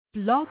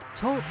Blog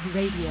Talk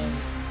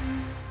Radio.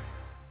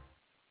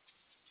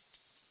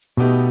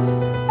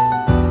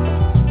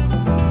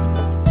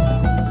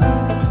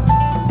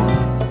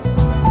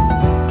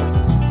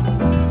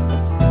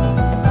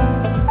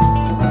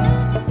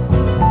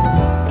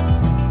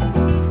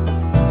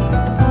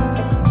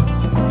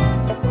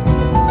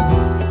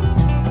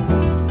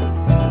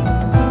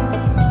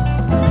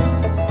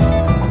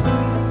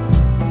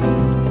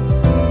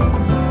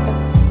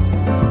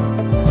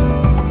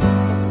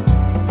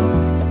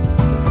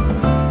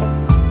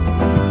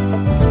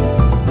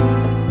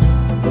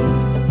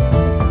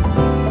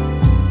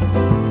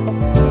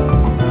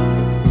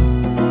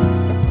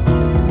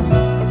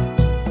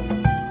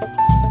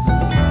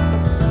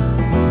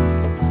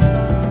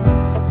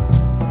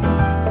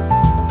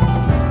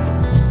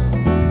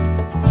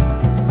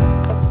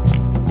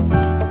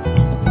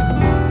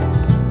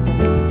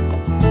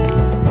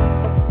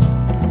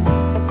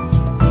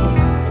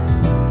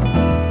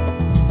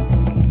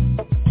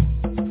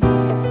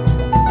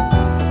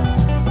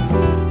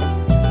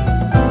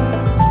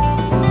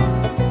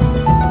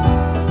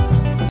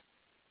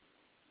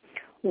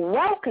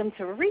 Welcome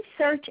to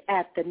Research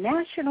at the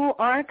National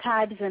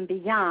Archives and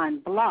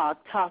Beyond Blog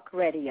Talk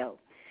Radio.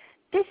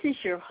 This is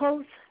your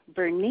host,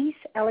 Bernice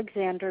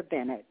Alexander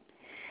Bennett.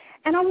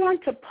 And I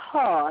want to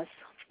pause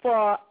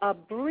for a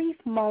brief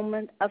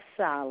moment of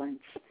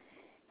silence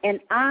in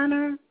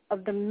honor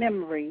of the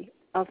memory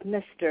of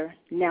Mr.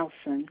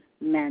 Nelson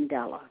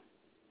Mandela.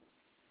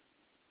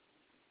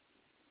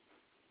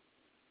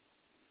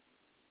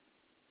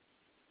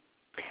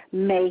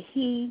 May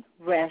he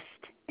rest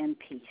in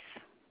peace.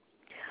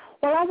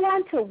 Well, I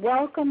want to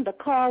welcome the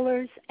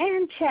callers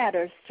and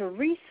chatters to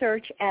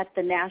Research at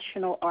the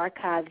National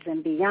Archives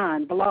and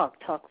Beyond Blog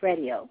Talk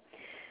Radio.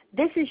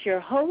 This is your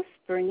host,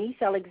 Bernice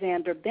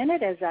Alexander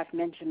Bennett, as I've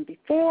mentioned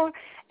before,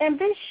 and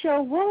this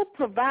show will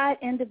provide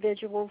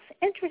individuals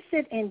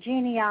interested in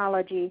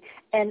genealogy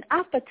an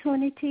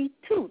opportunity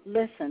to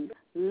listen,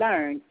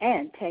 learn,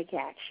 and take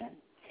action.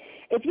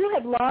 If you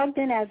have logged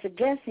in as a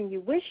guest and you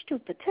wish to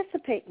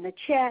participate in the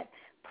chat,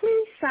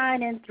 please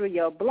sign in through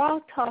your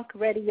Blog Talk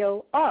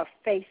Radio or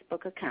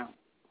Facebook account.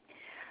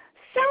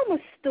 Selma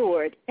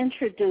Stewart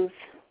introduced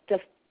the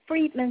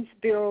Freedmen's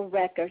Bureau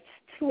records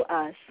to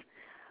us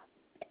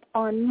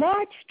on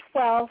March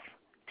 12,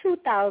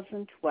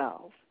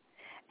 2012.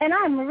 And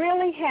I'm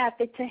really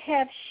happy to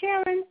have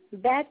Sharon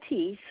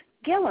Batiste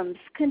Gillins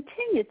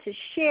continue to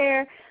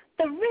share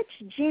the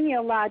rich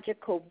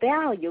genealogical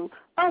value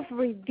of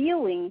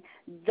reviewing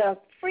the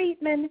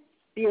Freedmen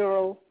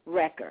Bureau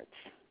records.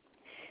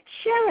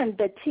 Sharon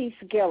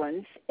Batiste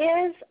Gillins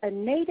is a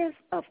native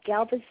of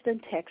Galveston,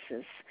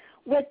 Texas,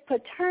 with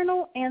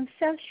paternal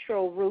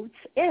ancestral roots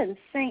in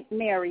St.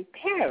 Mary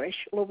Parish,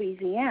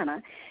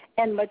 Louisiana,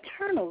 and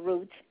maternal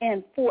roots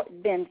in Fort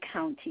Bend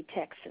County,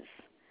 Texas.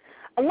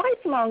 A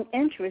lifelong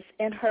interest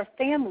in her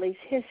family's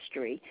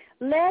history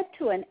led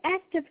to an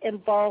active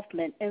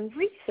involvement in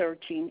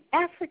researching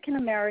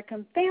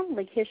African-American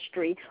family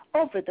history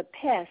over the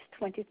past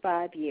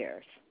 25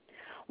 years.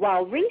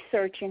 While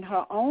researching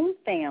her own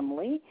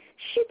family,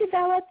 she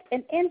developed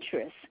an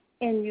interest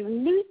in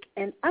unique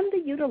and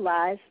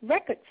underutilized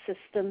record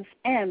systems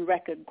and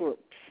record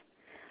groups.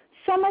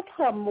 Some of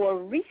her more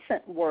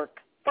recent work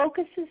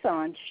focuses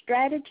on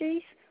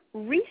strategies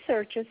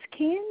researchers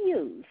can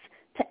use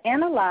to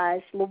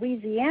analyze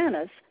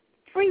Louisiana's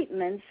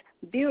Freedmen's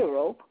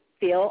Bureau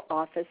field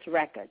office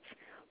records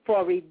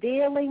for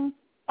revealing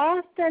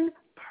often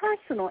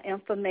personal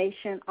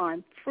information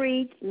on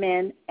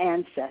freedmen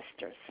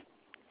ancestors.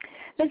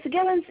 Ms.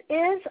 Gillins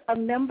is a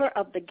member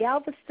of the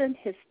Galveston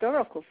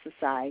Historical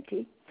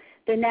Society,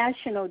 the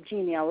National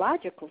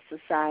Genealogical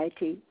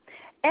Society,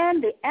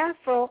 and the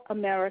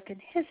Afro-American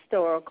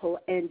Historical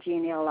and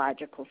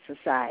Genealogical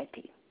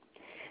Society.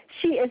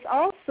 She is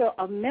also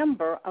a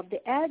member of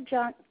the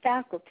adjunct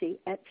faculty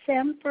at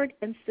Samford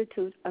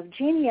Institute of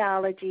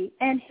Genealogy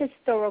and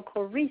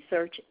Historical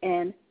Research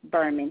in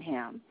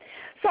Birmingham.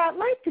 So I'd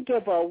like to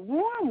give a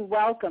warm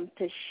welcome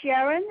to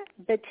Sharon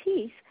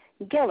Batiste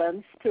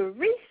Gillins to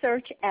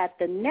Research at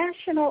the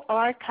National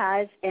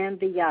Archives and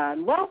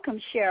Beyond. Welcome,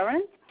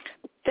 Sharon.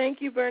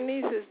 Thank you,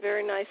 Bernice. It's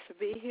very nice to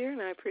be here,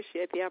 and I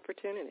appreciate the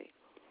opportunity.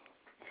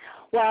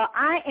 Well,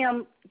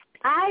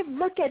 I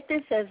look at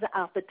this as an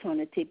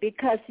opportunity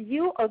because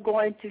you are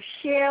going to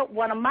share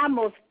one of my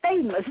most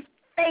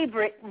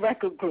favorite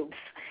record groups.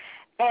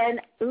 And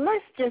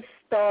let's just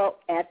start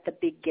at the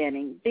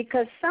beginning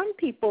because some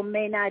people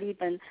may not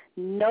even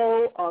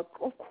know or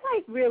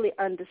quite really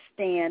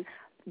understand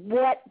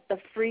what the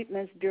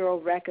Freedmen's Bureau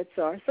records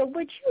are. So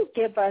would you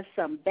give us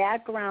some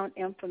background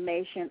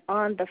information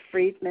on the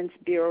Freedmen's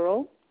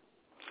Bureau?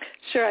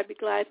 Sure, I'd be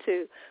glad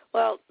to.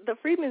 Well, the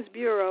Freedmen's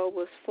Bureau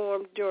was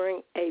formed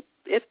during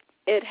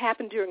it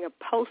happened during a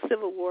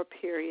post-Civil War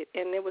period,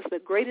 and it was the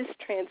greatest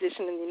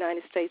transition in the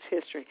United States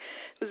history.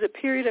 It was a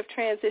period of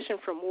transition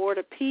from war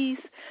to peace,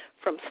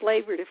 from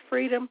slavery to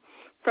freedom,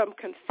 from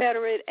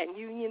Confederate and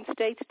Union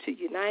states to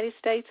United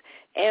States,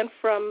 and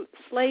from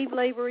slave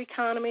labor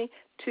economy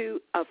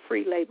to a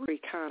free labor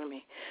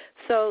economy.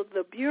 So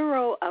the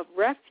Bureau of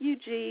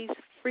Refugees,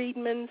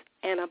 Freedmen,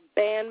 and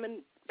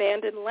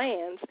Abandoned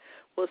Lands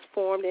was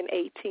formed in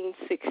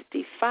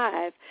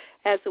 1865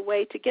 as a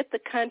way to get the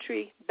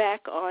country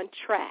back on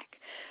track.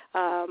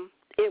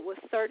 It was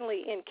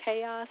certainly in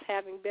chaos,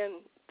 having been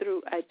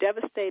through a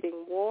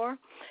devastating war,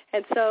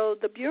 and so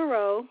the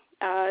Bureau,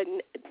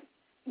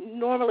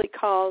 normally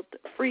called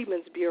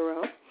Freedmen's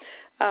Bureau,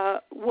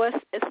 was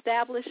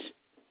established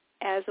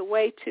as a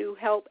way to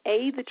help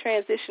aid the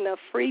transition of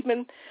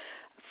freedmen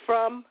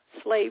from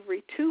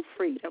slavery to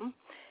freedom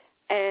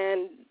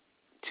and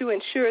to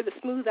ensure the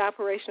smooth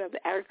operation of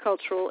the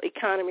agricultural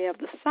economy of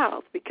the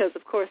South, because,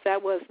 of course,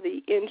 that was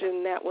the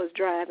engine that was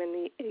driving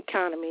the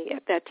economy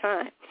at that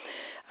time.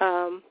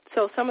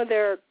 So some of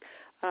their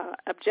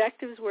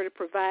objectives were to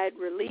provide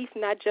relief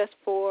not just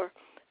for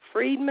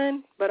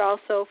freedmen, but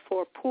also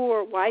for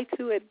poor whites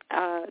who had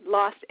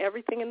lost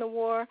everything in the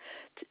war.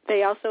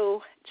 They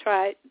also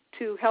tried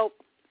to help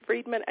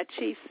freedmen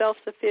achieve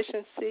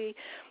self-sufficiency,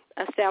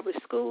 establish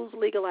schools,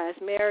 legalize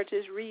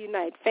marriages,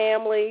 reunite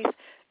families,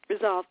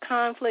 resolve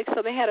conflicts.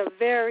 So they had a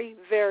very,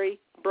 very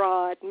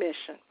broad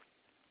mission.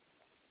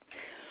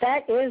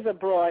 That is a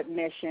broad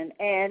mission.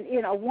 And,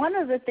 one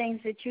of the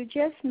things that you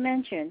just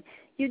mentioned,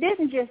 you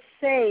didn't just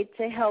say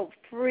to help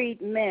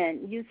freed men.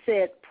 You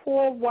said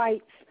poor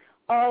whites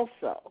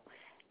also.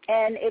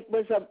 And it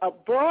was a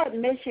broad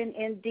mission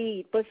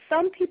indeed. But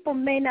some people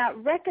may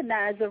not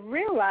recognize or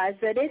realize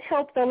that it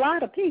helped a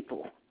lot of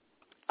people.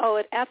 Oh,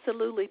 it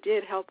absolutely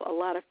did help a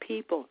lot of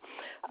people.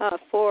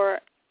 For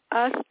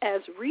us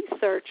as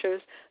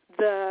researchers,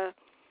 the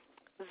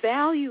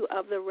value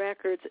of the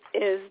records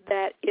is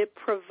that it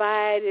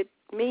provided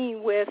me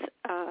with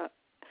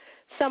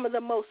some of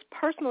the most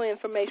personal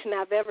information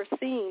I've ever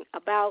seen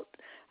about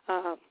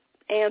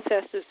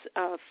ancestors,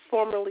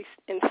 formerly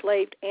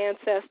enslaved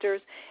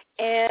ancestors,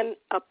 and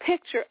a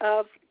picture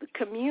of the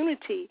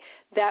community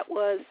that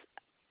was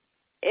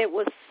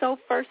so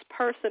first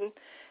person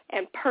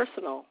and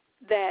personal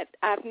that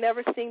I've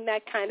never seen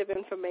that kind of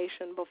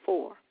information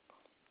before.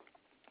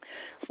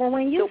 Well,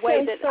 when you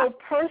say so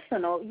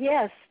personal,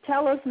 yes,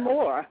 tell us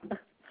more.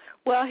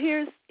 Well,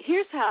 here's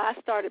how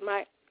I started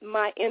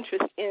my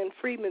interest in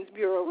Freedmen's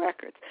Bureau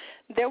records.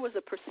 There was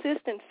a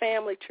persistent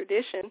family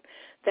tradition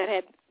that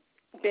had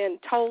been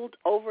told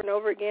over and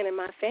over again in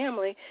my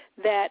family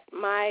that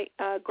my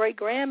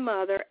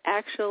great-grandmother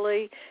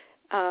actually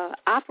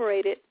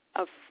operated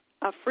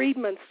a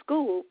freedmen's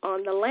school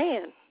on the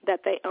land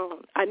that they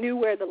owned. I knew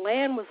where the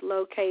land was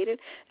located,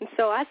 and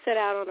so I set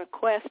out on a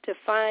quest to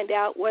find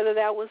out whether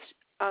that was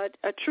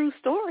a true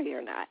story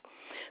or not.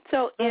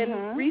 So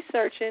in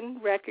researching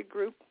Record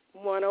Group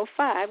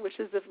 105, which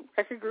is the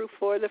record group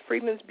for the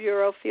Freedmen's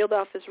Bureau Field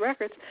Office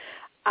Records,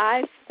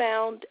 I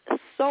found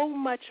so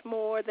much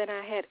more than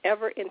I had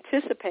ever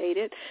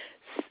anticipated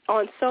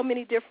on so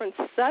many different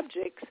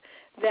subjects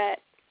that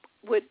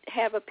would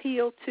have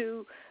appeal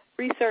to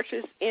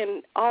researchers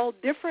in all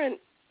different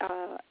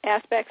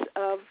aspects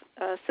of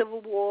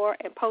Civil War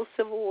and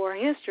post-Civil War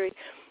history,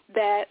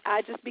 that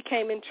I just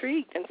became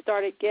intrigued and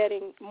started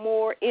getting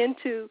more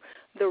into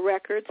the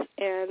records,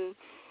 and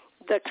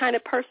the kind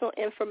of personal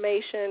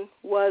information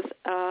was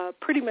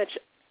pretty much,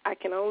 I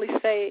can only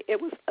say,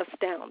 it was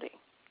astounding.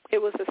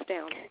 It was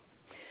astounding.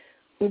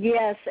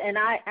 Yes, and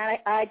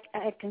I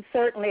can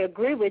certainly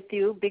agree with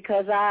you,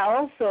 because I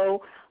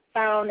also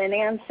found an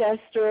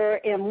ancestor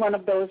in one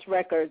of those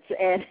records,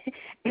 and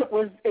it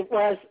was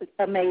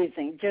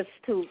amazing just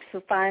to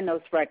find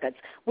those records.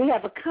 We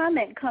have a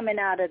comment coming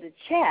out of the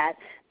chat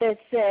that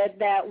said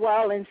that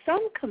while in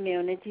some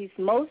communities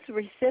most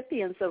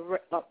recipients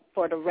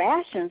for the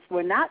rations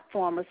were not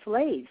former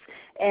slaves,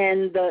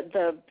 and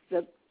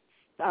the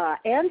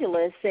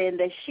Angela is saying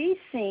that she's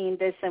seen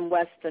this in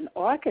western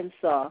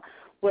Arkansas,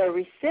 where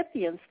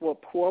recipients were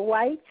poor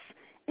whites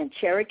and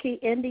Cherokee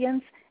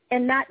Indians,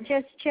 and not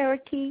just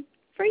Cherokee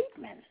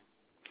freedmen.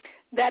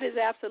 That is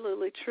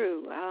absolutely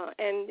true.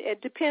 And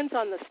it depends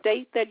on the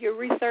state that you're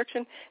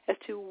researching as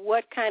to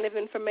what kind of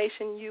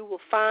information you will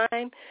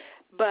find.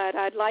 But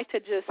I'd like to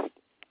just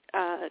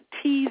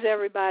tease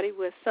everybody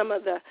with some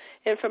of the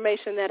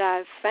information that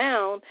I've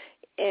found,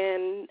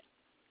 and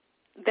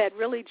that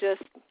really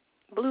just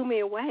blew me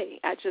away.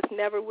 I just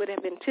never would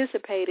have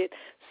anticipated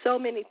so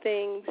many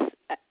things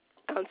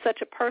on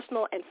such a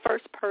personal and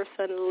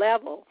first-person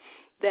level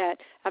that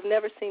I've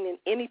never seen in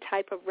any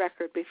type of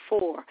record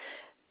before.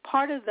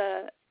 Part of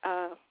the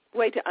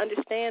way to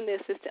understand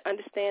this is to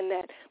understand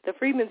that the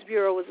Freedmen's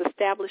Bureau was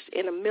established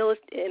in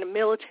a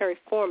military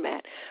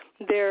format.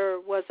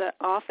 There was an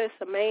office,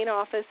 a main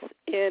office,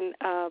 in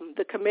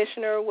the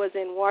commissioner was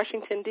in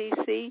Washington,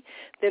 D.C.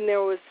 Then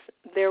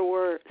there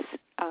were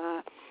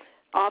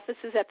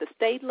offices at the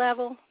state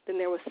level. Then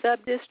there were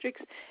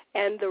sub-districts.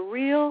 And the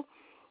real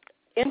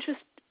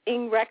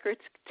interesting records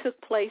took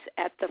place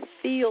at the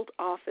field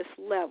office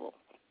level.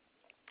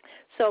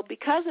 So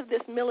because of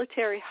this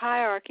military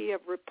hierarchy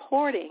of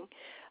reporting,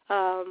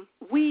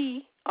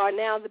 we are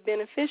now the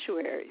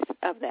beneficiaries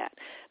of that.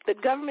 The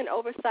government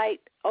oversight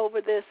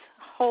over this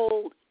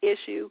whole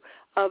issue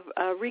of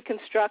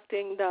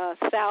reconstructing the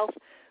South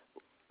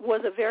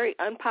was a very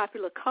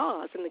unpopular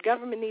cause, and the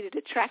government needed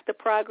to track the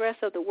progress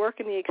of the work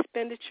and the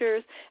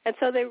expenditures, and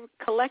so they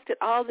collected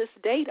all this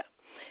data.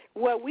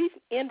 What we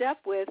end up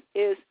with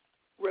is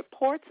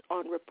reports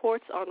on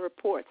reports on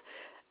reports.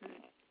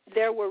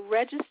 There were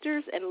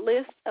registers and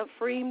lists of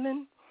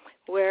freedmen,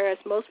 whereas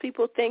most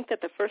people think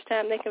that the first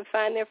time they can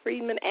find their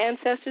freedmen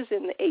ancestors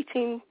in the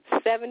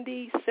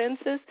 1870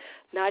 census.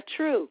 Not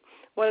true.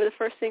 One of the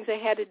first things they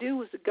had to do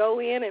was to go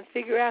in and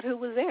figure out who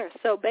was there.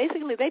 So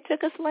basically they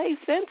took a slave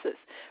census,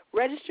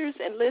 registers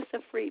and lists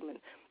of freedmen,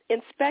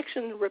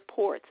 inspection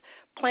reports,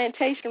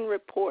 plantation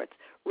reports,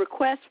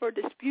 requests for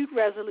dispute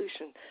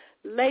resolution,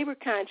 labor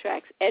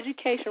contracts,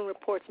 education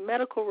reports,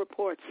 medical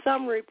reports,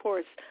 summary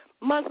reports,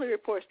 monthly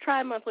reports,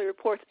 tri-monthly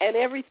reports, and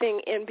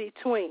everything in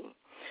between.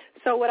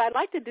 So what I'd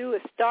like to do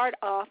is start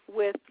off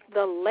with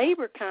the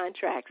labor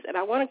contracts, and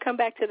I want to come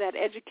back to that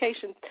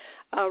education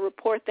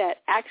report that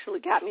actually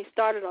got me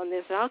started on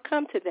this, and I'll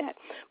come to that.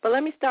 But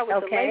let me start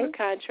with the labor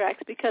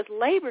contracts, because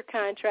labor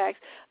contracts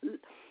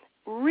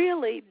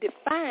really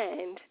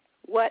defined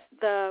what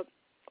the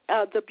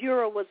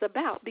Bureau was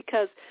about,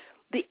 because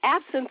the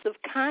absence of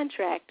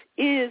contract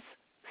is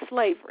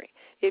slavery.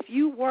 If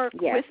you work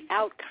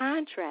without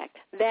contract,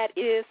 that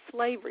is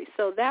slavery.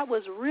 So that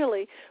was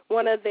really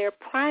one of their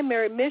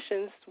primary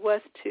missions, was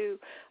to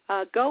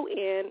go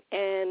in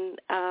and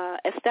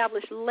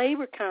establish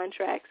labor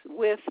contracts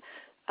with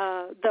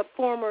the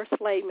former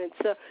slavemen.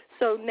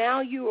 So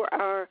now you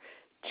are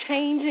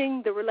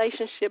changing the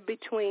relationship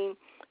between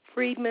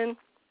freedmen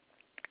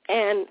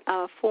and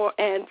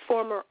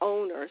former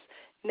owners.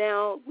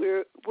 Now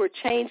we're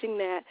changing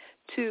that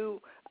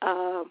to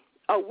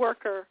a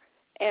worker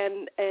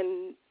and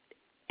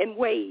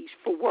wage,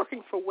 for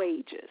working for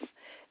wages.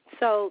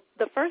 So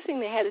the first thing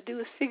they had to do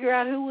was figure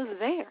out who was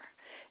there.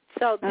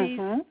 So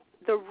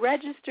the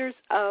registers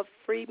of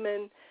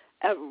freedmen,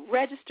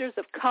 registers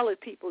of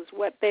colored people is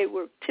what they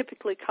were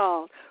typically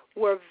called,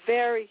 were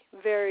very,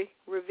 very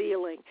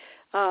revealing.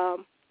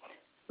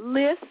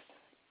 Lists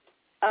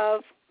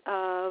of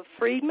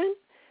freedmen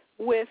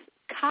with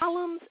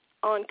columns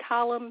on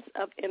columns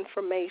of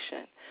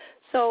information.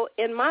 So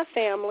in my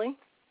family,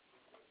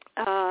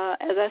 as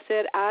I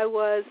said, I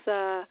was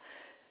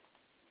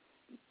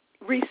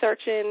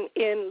researching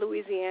in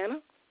Louisiana.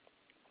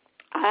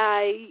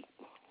 I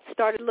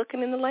started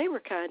looking in the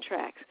labor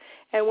contracts.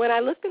 And when I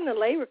looked in the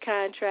labor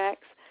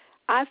contracts,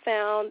 I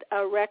found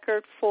a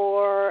record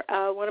for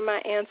one of my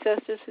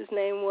ancestors whose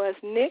name was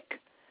Nick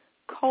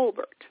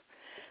Colbert.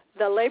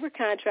 The labor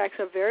contracts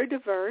are very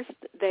diverse.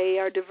 They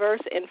are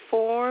diverse in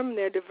form.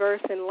 They're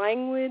diverse in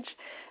language.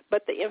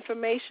 But the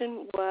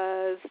information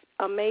was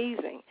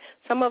amazing.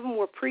 Some of them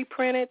were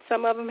pre-printed.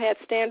 Some of them had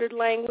standard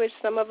language.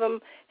 Some of them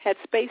had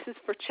spaces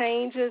for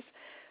changes.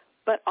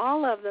 But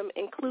all of them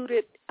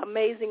included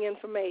amazing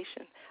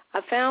information.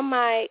 I found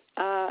my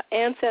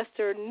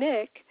ancestor,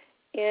 Nick,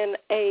 in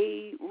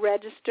a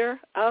register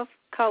of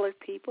colored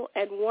people,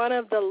 and one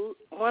of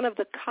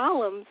the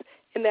columns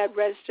in that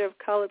register of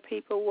colored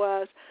people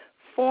was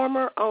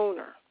former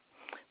owner.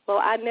 Well,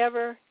 I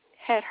never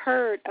had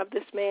heard of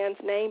this man's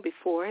name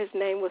before. His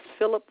name was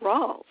Philip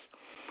Rawls.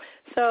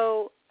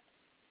 So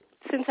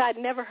since I'd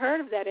never heard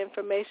of that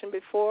information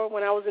before,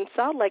 when I was in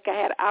Salt Lake, I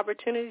had an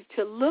opportunity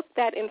to look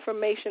that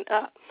information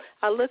up.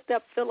 I looked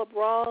up Philip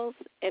Rawls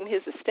and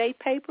his estate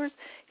papers.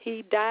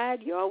 He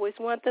died. You always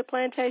want the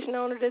plantation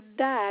owner to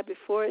die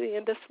before the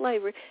end of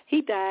slavery.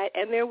 He died,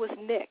 and there was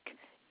Nick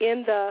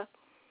in the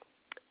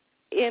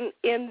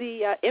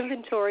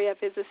inventory of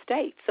his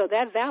estate. So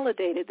that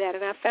validated that,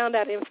 and I found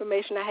out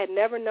information I had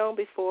never known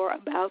before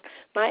about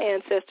my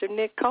ancestor,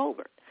 Nick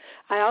Colbert.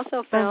 I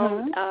also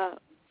found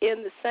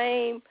in the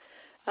same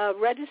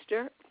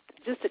register,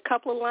 just a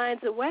couple of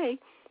lines away,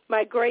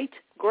 my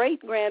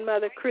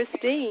great-great-grandmother,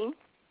 Christine,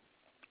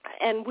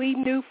 and we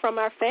knew from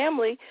our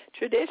family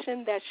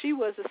tradition that she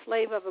was a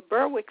slave of a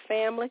Berwick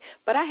family,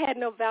 but I had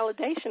no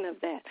validation of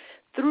that.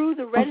 Through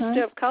the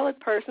Register of Colored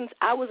Persons,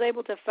 I was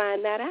able to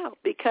find that out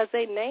because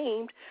they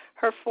named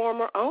her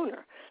former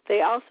owner.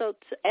 They also,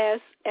 as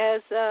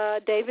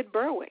David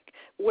Berwick,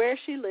 where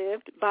she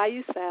lived,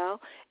 Bayou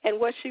Sal, and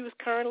what she was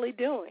currently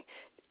doing.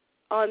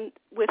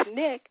 With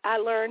Nick, I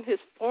learned his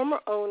former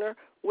owner,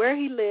 where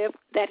he lived,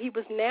 that he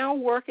was now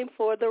working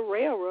for the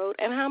railroad,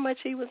 and how much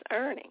he was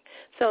earning.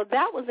 So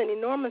that was an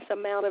enormous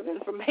amount of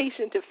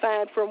information to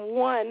find from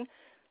one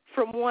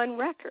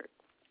record.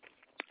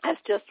 That's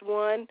just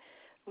one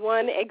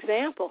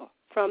example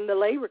from the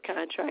labor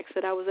contracts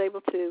that I was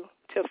able to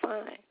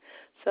find.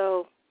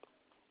 So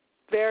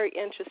very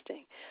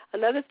interesting.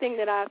 Another thing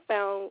that I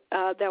found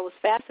that was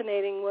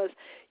fascinating was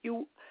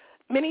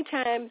many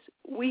times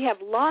we have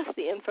lost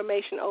the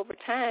information over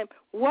time.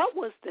 What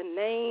was the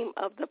name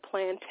of the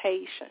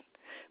plantation?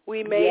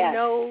 We may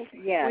know,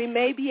 we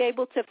may be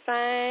able to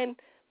find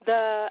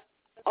the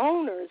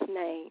owner's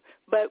name,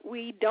 but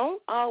we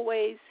don't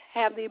always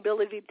have the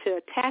ability to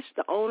attach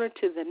the owner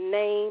to the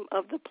name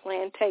of the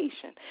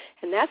plantation.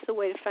 And that's the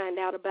way to find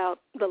out about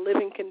the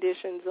living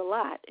conditions a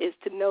lot, is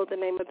to know the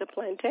name of the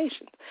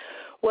plantation.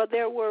 Well,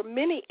 there were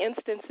many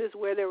instances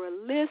where there were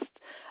lists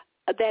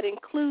that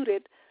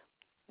included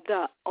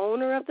the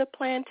owner of the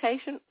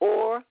plantation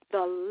or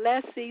the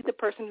lessee, the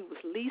person who was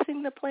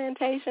leasing the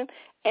plantation,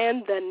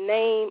 and the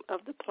name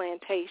of the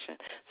plantation.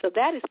 So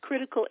that is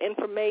critical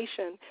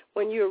information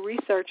when you're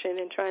researching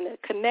and trying to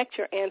connect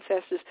your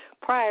ancestors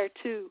prior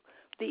to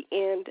the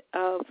end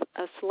of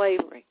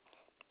slavery.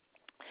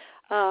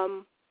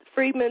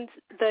 Freedmen's,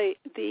 the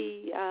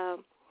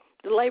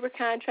labor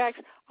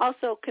contracts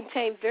also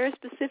contain very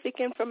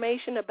specific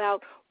information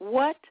about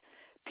what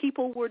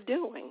people were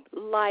doing,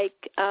 like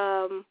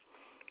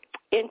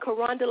in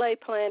Carondelet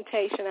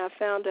Plantation, I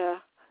found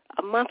a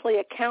monthly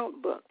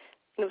account book,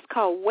 and it was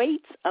called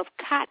Weights of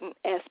Cotton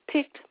as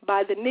Picked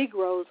by the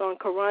Negroes on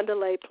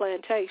Carondelet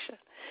Plantation.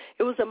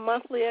 It was a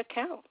monthly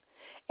account,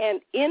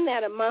 and in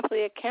that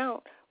monthly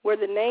account were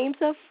the names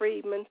of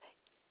freedmen.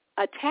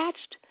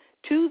 Attached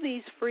to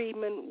these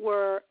freedmen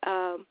were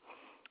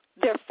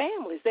their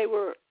families. They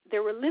were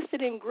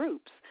listed in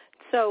groups.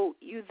 So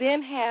you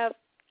then have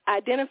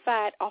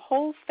identified a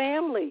whole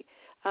family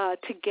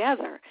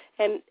together,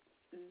 and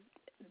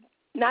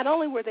not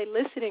only were they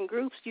listed in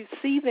groups, you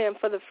see them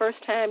for the first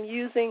time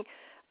using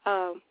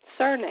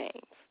surnames.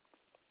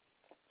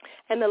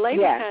 And the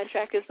labor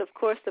contract is, of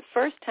course, the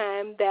first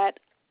time that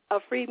a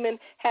freedman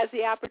has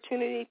the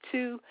opportunity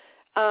to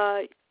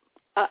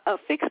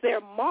affix their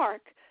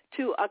mark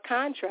to a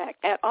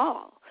contract at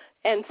all.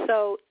 And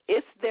so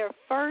it's their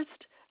first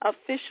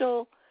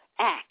official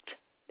act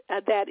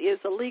that is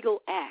a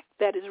legal act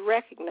that is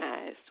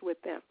recognized with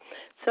them.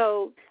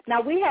 So now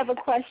we have a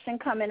question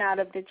coming out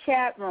of the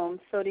chat room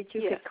so that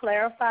you could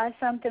clarify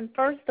something.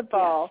 First of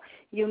all,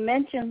 you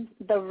mentioned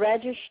the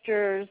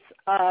registers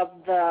of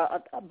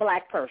the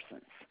black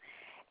persons.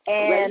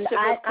 And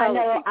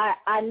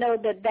I know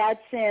that that's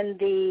in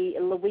the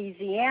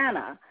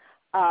Louisiana.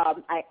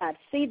 I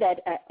see that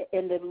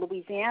in the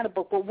Louisiana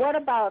book. But what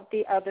about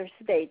the other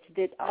states?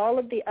 Did all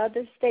of the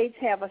other states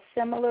have a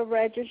similar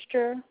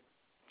register?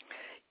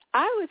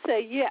 I would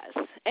say yes,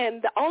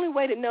 and the only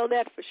way to know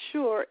that for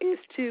sure is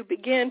to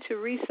begin to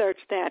research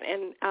that.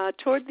 And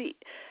toward the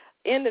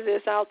end of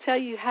this, I'll tell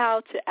you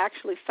how to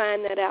actually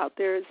find that out.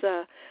 There's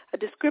a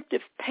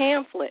descriptive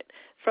pamphlet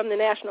from the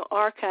National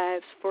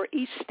Archives for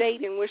each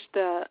state in which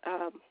the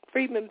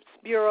Freedmen's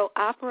Bureau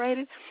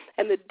operated,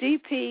 and the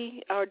DP,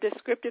 or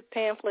descriptive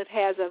pamphlet,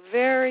 has a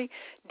very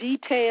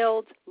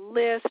detailed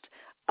list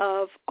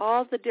of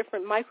all the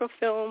different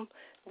microfilm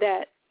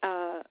that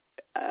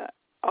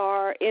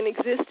are in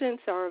existence,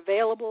 are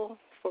available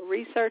for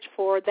research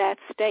for that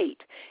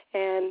state.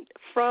 And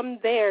from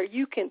there,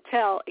 you can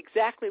tell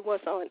exactly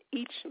what's on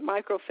each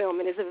microfilm,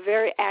 and it's a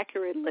very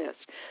accurate list.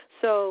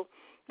 So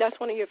that's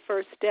one of your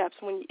first steps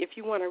if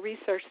you want to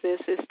research this,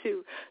 is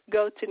to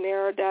go to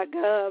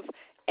narrow.gov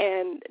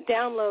and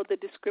download the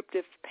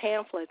descriptive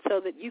pamphlet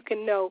so that you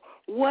can know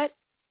what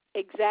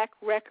exact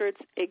records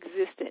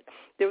existed.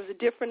 There was a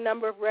different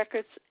number of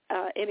records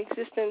in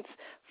existence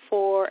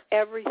for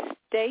every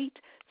state.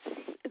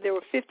 There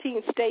were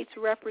 15 states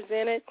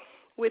represented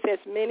with as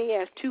many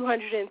as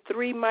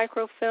 203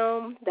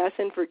 microfilm. That's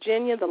in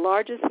Virginia, the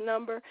largest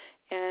number,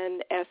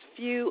 and as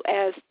few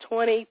as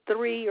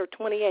 23 or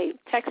 28.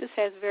 Texas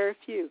has very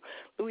few.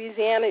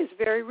 Louisiana is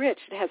very rich.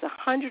 It has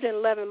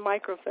 111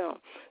 microfilm.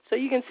 So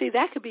you can see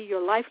that could be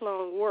your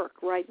lifelong work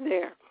right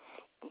there,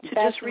 to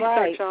just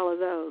research all of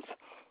those.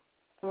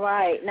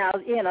 Right. Now,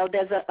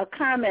 there's a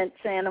comment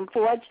saying,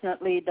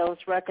 unfortunately, those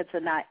records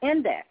are not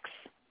indexed.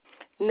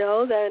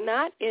 No, they're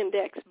not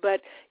indexed, but,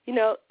 in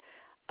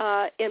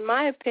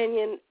my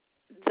opinion,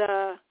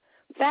 the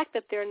fact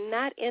that they're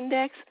not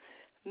indexed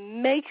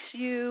makes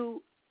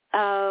you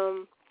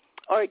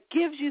or it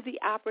gives you the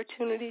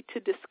opportunity to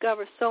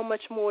discover so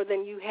much more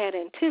than you had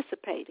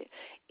anticipated.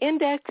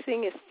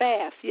 Indexing is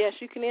fast. Yes,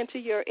 you can enter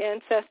your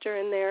ancestor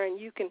in there and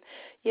you can,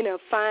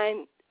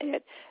 find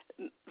it.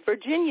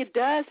 Virginia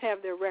does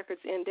have their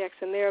records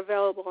indexed, and they're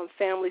available on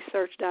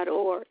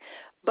FamilySearch.org.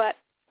 But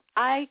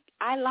I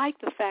like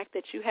the fact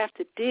that you have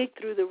to dig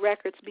through the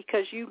records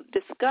because you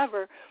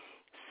discover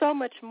so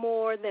much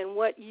more than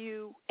what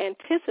you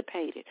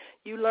anticipated.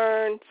 You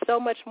learn so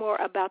much more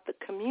about the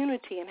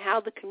community and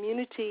how the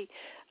community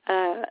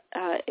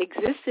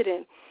existed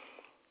in.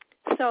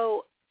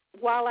 So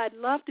while I'd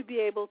love to be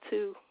able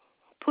to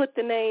put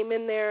the name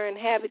in there and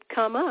have it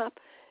come up,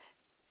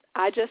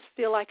 I just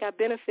feel like I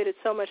benefited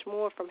so much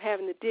more from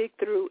having to dig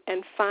through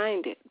and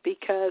find it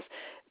because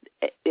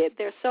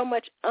there's so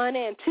much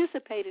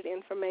unanticipated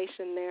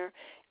information there,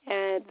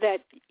 and that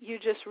you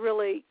just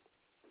really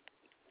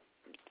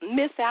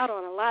miss out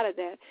on a lot of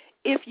that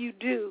if you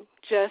do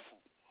just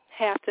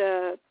have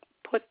to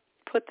put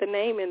the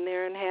name in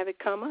there and have it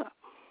come up.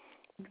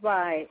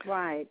 Right.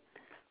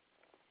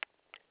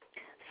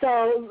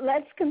 So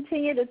let's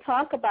continue to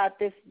talk about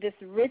this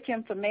rich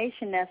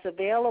information that's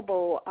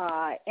available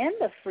in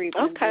the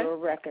Freedmen Bureau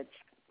records.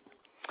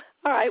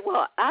 All right.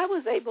 Well, I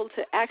was able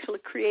to actually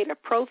create a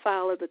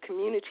profile of the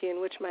community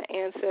in which my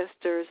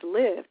ancestors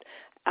lived.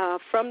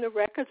 From the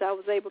records, I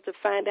was able to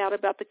find out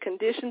about the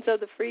conditions of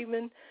the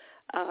freedmen,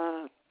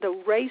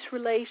 the race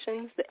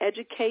relations, the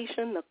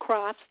education, the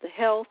crops, the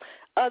health,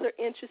 other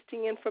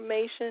interesting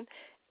information.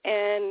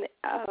 And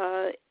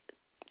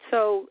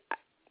so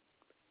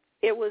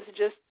it was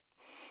just,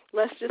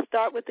 let's just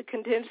start with the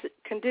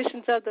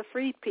conditions of the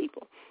freed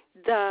people.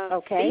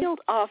 The field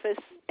office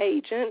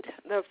agent,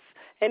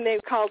 and they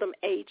called them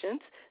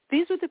agents,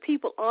 these were the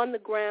people on the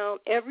ground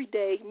every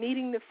day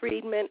meeting the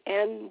freedmen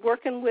and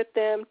working with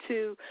them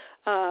to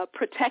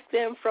protect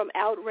them from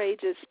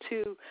outrages,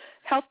 to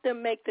help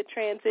them make the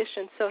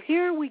transition. So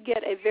here we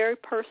get a very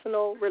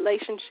personal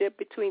relationship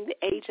between the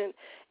agent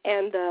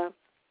and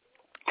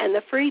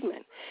the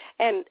freedmen.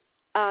 And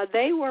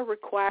they were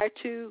required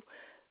to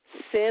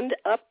send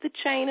up the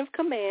chain of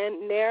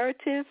command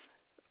narrative,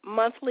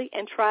 monthly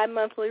and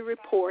tri-monthly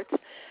reports,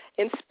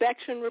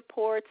 inspection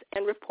reports,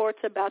 and reports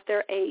about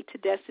their aid to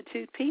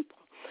destitute people.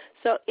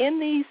 So in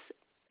these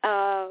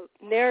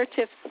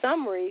narrative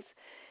summaries,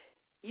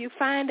 you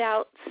find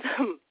out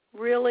some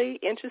really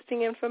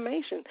interesting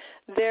information.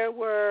 There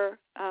were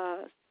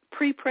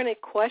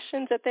pre-printed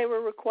questions that they were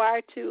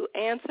required to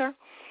answer,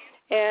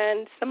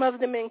 and some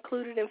of them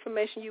included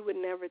information you would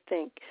never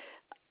think,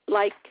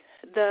 like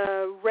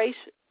the race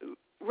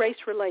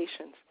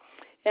relations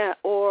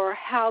or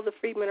how the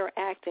freedmen are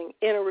acting.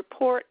 In a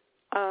report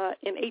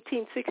in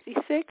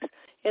 1866,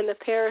 in the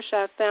Parish,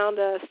 I found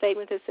a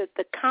statement that said,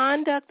 the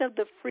conduct of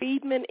the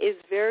freedmen is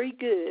very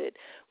good,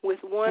 with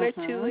one or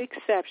two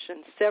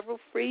exceptions. Several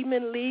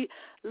freedmen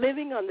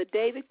living on the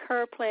David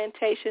Kerr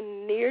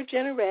plantation near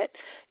Jeanerette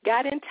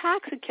got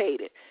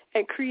intoxicated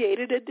and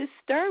created a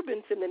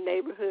disturbance in the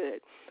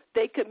neighborhood.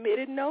 They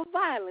committed no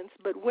violence,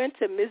 but went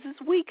to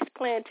Mrs. Weeks'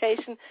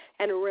 plantation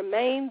and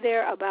remained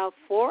there about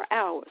 4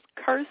 hours,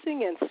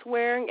 cursing and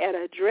swearing at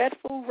a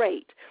dreadful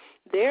rate.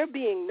 There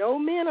being no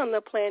men on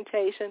the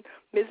plantation,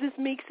 Mrs.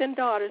 Meeks and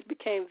daughters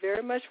became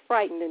very much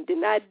frightened and did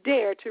not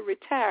dare to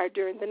retire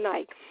during the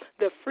night.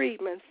 The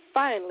freedmen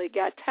finally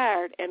got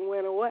tired and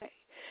went away.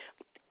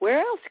 Where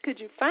else could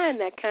you find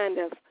that kind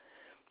of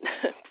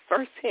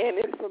first-hand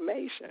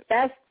information?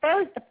 That's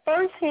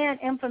first-hand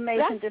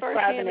information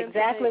describing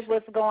exactly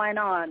what's going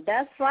on.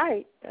 That's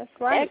right.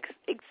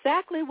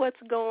 Exactly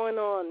what's going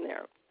on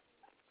there.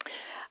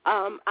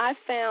 I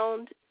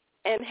found,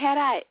 and had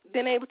I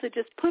been able to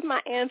just put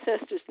my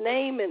ancestor's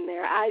name in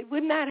there, I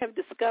would not have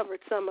discovered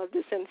some of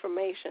this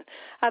information.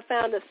 I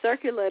found a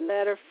circular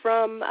letter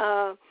from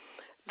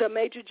the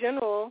Major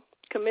General,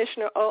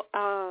 Commissioner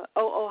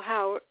O.O.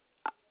 Howard,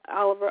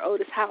 Oliver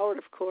Otis Howard,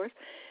 of course,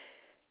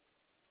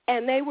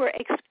 and they were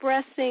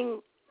expressing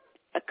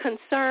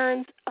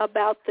concerns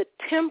about the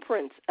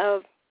temperance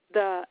of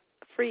the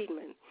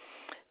freedmen.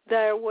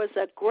 There was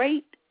a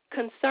great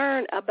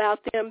concern about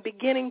them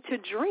beginning to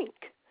drink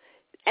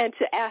and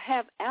to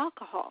have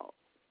alcohol.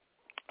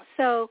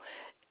 So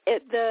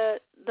the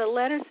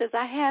letter says,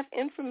 I have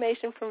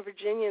information from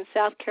Virginia and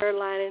South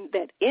Carolina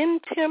that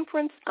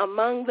intemperance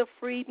among the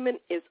freedmen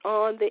is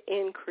on the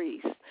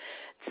increase.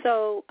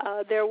 So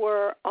there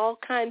were all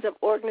kinds of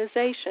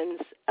organizations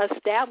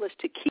established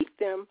to keep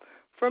them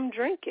from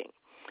drinking.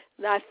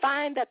 I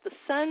find that the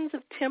sons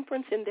of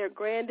temperance in their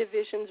grand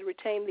divisions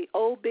retain the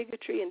old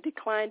bigotry and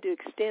decline to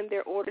extend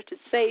their order to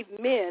save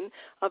men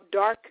of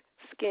dark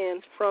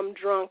skins from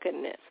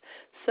drunkenness.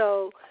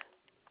 So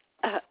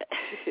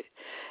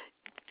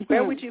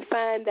where would you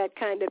find that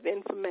kind of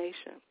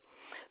information?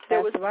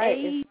 There was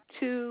aid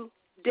to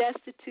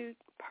destitute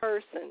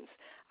persons.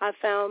 I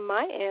found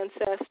my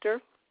ancestor.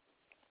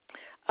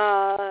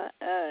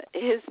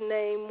 His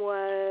name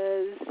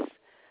was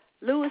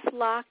Lewis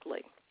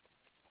Lockley.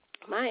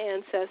 My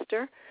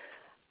ancestor,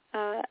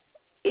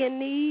 in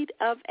need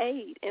of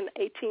aid in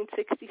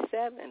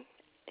 1867.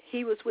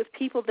 He was with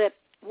people that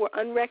were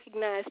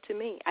unrecognized to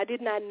me. I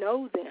did not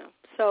know them.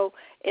 So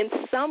in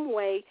some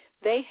way,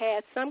 they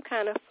had some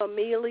kind of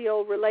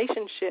familial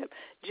relationship.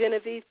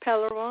 Genevieve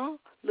Pellerin,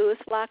 Lewis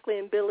Lockley,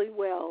 and Billy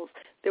Wells.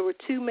 There were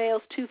 2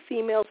 males, 2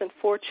 females, and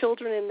 4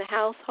 children in the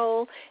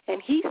household.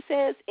 And he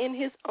says in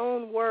his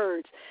own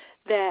words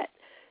that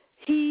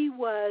he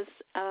was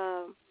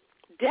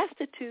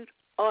destitute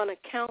on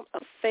account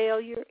of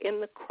failure in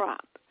the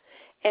crop,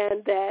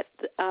 and that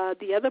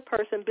the other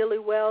person, Billy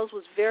Wells,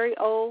 was very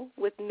old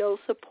with no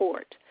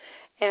support.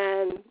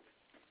 And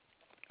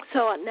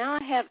so now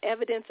I have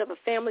evidence of a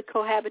family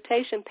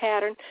cohabitation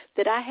pattern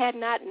that I had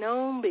not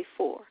known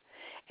before.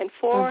 And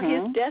for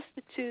his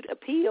destitute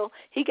appeal,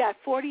 he got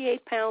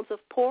 48 pounds of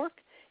pork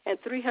and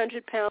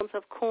 300 pounds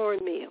of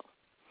cornmeal.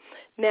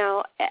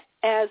 Now,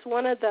 as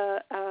one of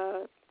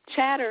the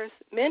chatters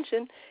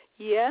mentioned,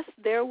 yes,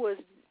 there was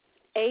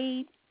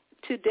aid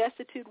to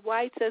destitute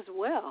whites as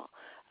well.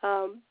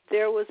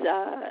 There was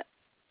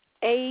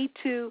aid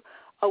to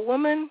a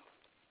woman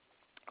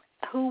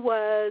who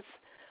was,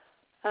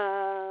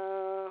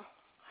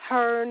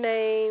 her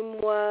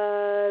name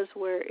was,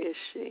 where is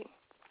she?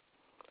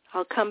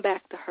 I'll come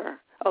back to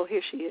her. Oh,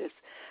 here she is.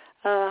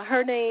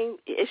 Her name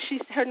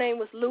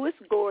was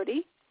Louisa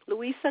Gordy,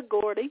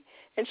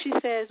 and she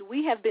says,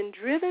 we have been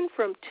driven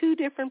from 2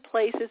 different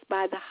places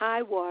by the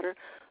high water,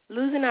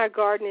 losing our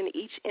garden in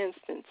each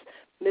instance.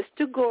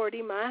 Mr.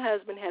 Gordy, my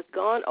husband, has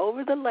gone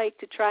over the lake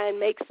to try and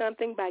make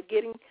something by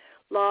getting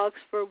logs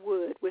for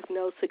wood with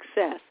no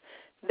success.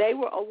 They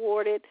were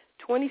awarded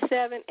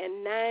 27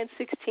 and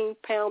 9/16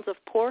 pounds of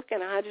pork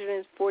and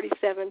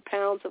 147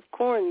 pounds of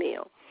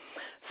cornmeal.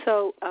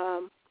 So,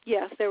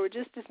 yes, there were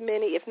just as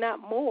many, if not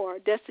more,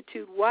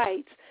 destitute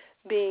whites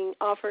being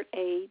offered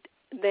aid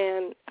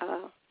than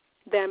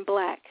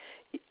black.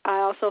 I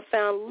also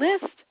found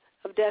lists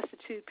of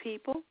destitute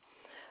people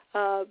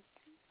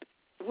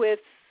with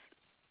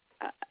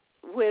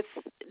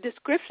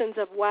descriptions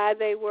of why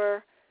they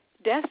were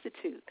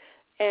destitute.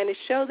 And it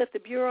showed that the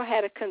Bureau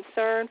had a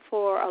concern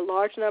for a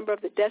large number of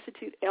the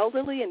destitute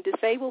elderly and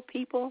disabled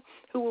people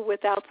who were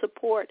without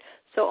support.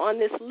 So on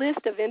this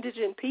list of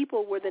indigent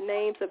people were the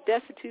names of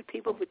destitute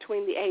people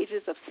between the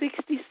ages of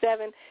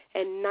 67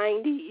 and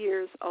 90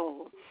 years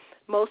old.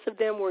 Most of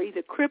them were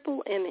either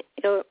crippled and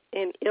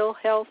in ill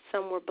health.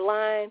 Some were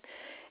blind.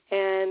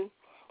 And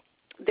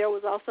there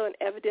was also an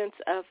evidence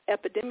of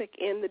epidemic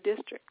in the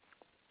district.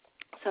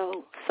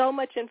 So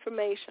much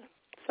information.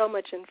 So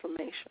much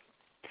information,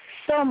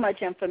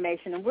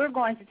 and we're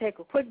going to take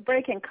a quick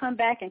break and come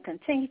back and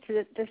continue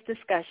this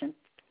discussion.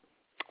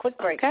 Quick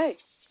break. Okay.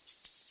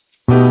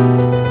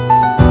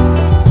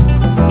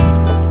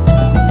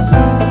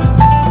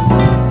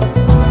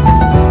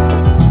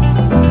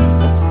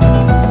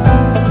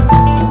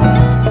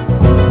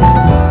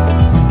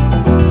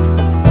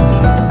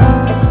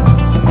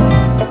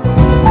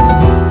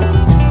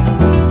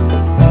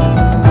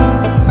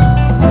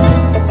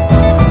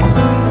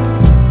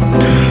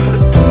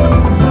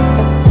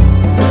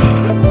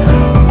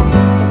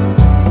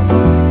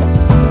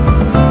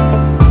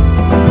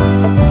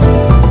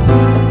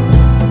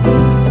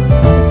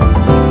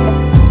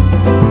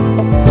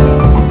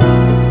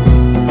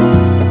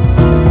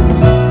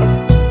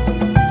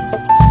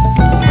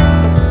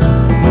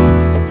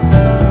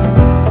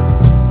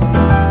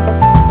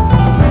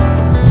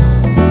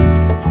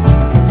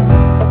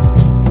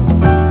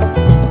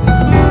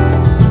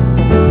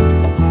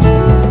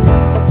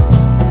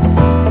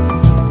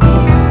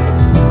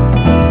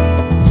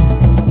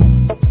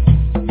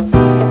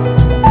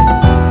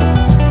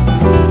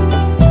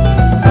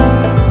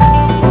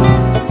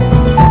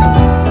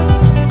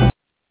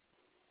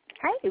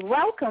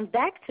 Welcome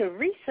back to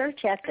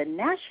Research at the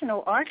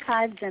National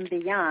Archives and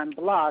Beyond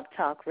Blog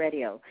Talk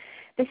Radio.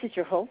 This is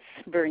your host,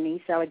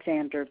 Bernice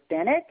Alexander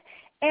Bennett,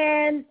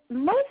 and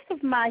most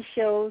of my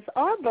shows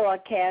are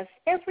broadcast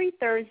every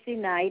Thursday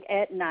night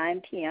at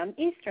 9 p.m.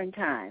 Eastern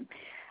Time.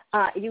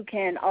 You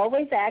can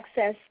always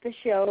access the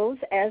shows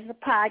as a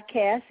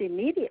podcast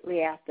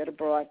immediately after the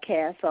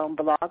broadcast on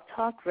Blog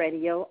Talk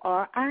Radio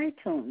or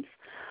iTunes.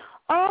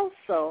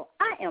 Also,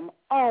 I am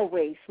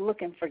always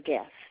looking for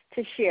guests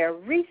to share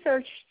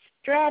research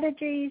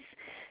strategies,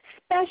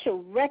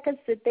 special records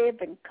that they've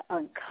been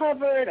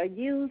uncovered or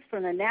used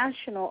from the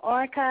National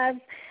Archives,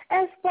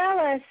 as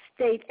well as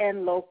state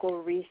and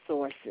local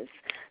resources.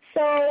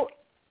 So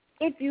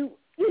if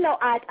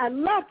I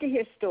love to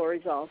hear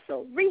stories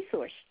also,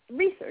 research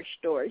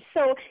stories.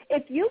 So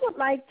if you would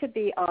like to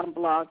be on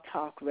Blog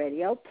Talk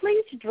Radio,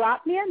 please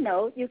drop me a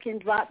note. You can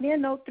drop me a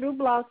note through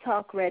Blog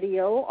Talk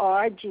Radio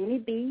or Jeannie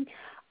B.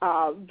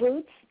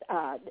 Boots.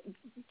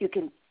 You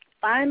can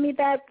find me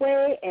that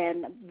way,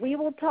 and we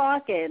will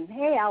talk, and,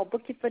 hey, I'll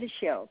book you for the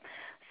show.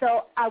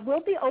 So I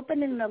will be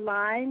opening the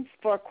lines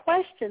for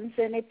questions,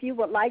 and if you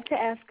would like to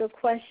ask a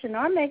question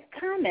or make a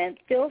comment,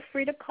 feel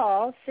free to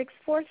call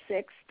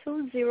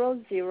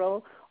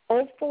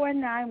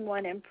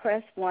 646-200-0491 and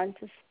press 1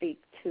 to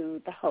speak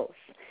to the host.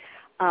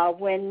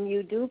 When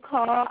you do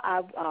call,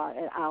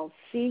 I'll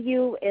see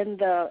you in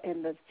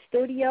the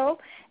studio,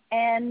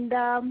 and,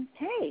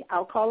 hey,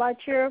 I'll call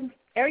out your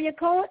area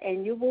code,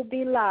 and you will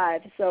be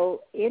live.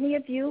 So any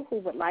of you who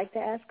would like to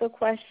ask a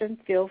question,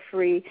 feel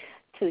free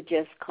to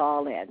just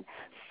call in.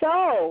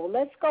 So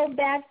let's go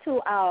back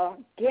to our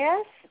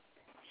guest,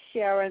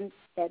 Sharon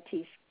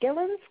Batiste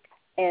Gillins,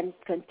 and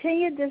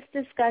continue this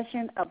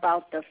discussion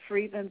about the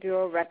Freedmen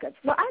Bureau records.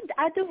 Well,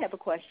 I do have a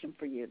question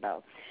for you,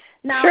 though.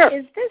 Now, Sure.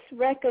 Is this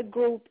record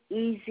group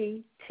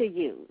easy to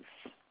use?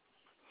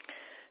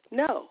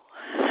 No,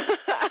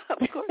 of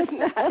course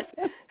not.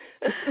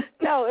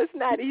 No, it's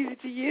not easy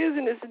to use,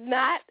 and it's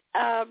not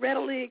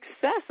readily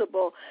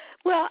accessible.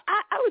 Well,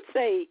 I would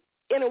say,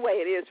 in a way,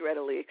 it is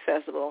readily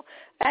accessible.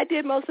 I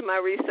did most of my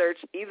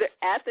research either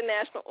at the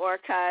National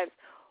Archives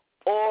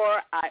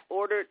or I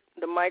ordered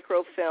the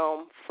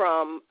microfilm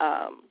from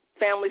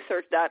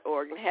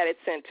FamilySearch.org and had it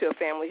sent to a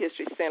family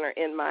history center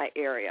in my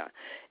area.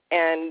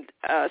 And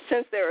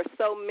since there are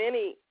so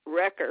many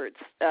records,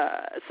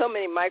 so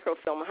many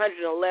microfilm,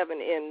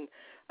 111 in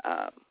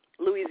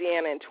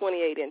Louisiana and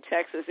 28 in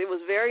Texas, it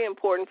was very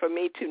important for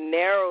me to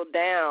narrow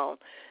down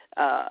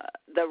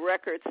the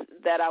records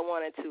that I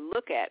wanted to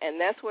look at. And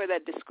that's where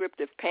that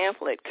descriptive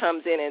pamphlet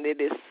comes in, and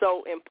it is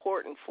so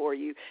important for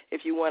you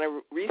if you want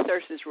to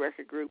research this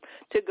record group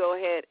to go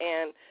ahead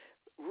and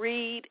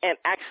read and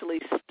actually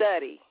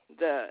study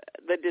the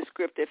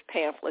descriptive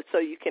pamphlet so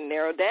you can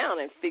narrow down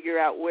and figure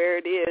out where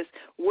it is,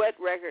 what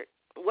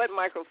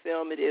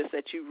microfilm it is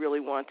that you really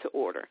want to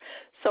order.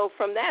 So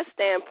from that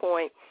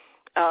standpoint,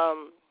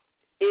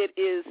 it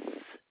is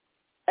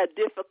a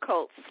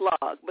difficult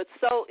slog, but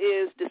so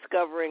is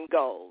discovering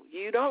gold.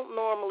 You don't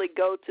normally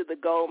go to the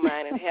gold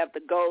mine and have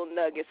the gold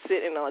nugget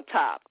sitting on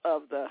top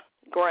of the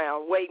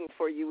ground waiting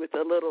for you with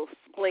a little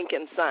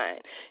blinking sign.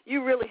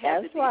 You really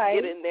have to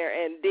get in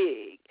there and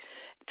dig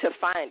to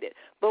find it.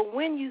 But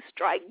when you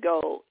strike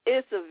gold,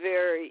 it's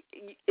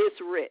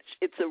rich.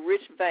 It's a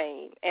rich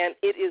vein, and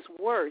it is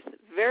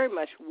very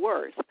much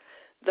worth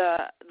the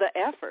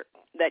effort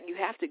that you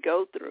have to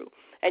go through.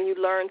 And you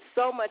learn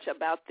so much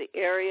about the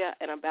area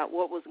and about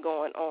what was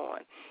going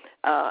on.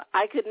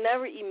 I could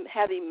never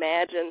have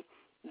imagined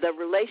the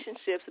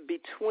relationships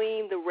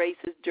between the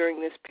races during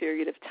this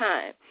period of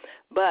time.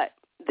 But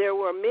there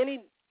were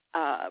many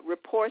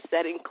reports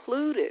that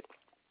included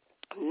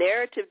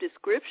narrative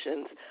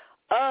descriptions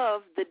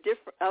of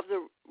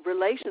the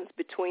relations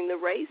between the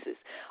races.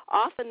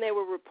 Often they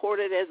were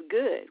reported as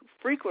good,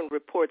 frequent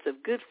reports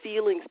of good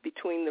feelings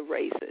between the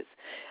races.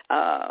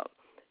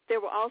 There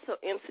were also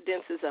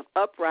incidences of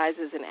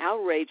uprisings and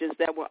outrages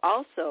that were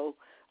also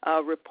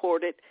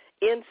reported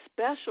in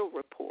special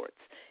reports.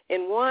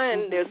 In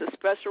one, there's a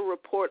special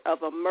report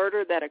of a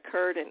murder that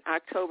occurred in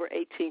October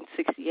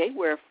 1868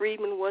 where a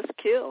freedman was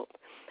killed.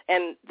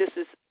 And this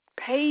is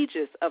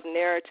pages of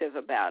narrative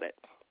about it.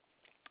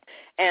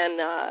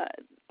 And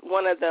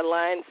one of the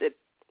lines that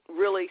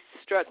really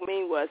struck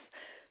me was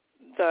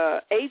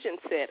the agent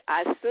said,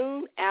 "I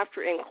soon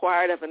after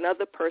inquired of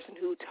another person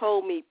who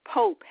told me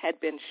Pope had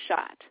been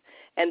shot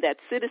and that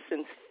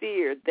citizens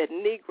feared that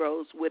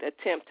Negroes would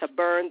attempt to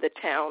burn the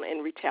town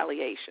in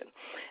retaliation."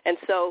 And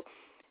so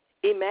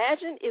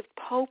imagine if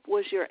Pope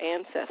was your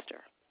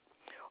ancestor,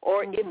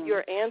 or if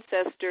your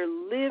ancestor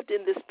lived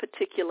in this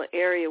particular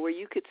area where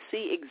you could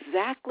see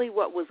exactly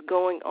what was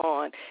going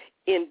on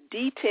in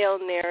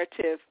detailed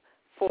narrative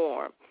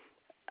form,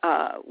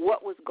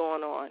 what was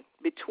going on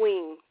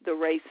between the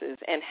races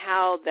and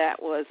how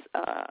that was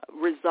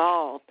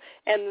resolved.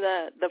 And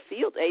the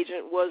field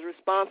agent was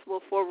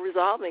responsible for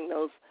resolving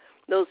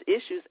those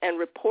issues and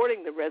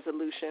reporting the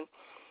resolution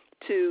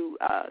to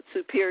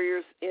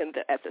superiors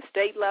at the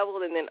state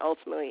level and then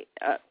ultimately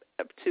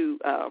to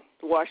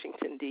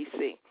Washington,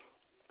 D.C.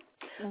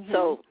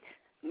 So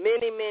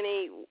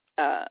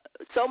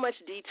so much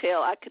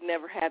detail I could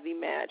never have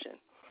imagined.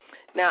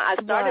 Now, I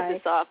started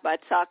this off by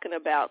talking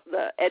about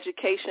the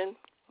education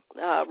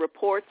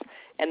reports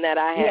and that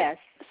I had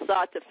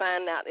sought to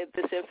find out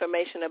this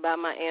information about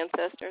my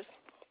ancestors.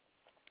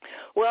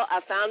 Well, I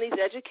found these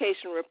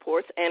education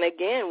reports, and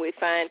again, we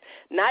find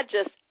not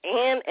just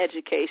an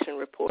education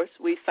reports,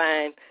 we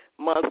find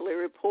monthly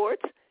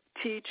reports,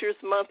 teachers'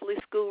 monthly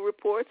school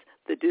reports,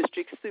 the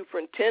district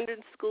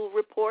superintendent's school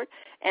report,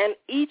 and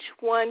each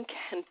one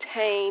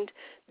contained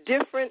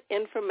different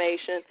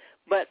information,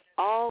 but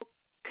all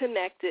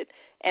connected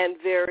and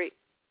very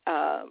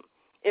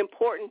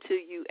important to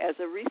you as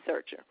a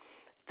researcher.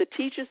 The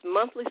teacher's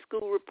monthly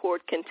school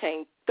report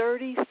contained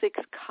 36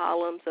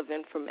 columns of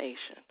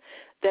information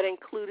that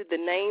included the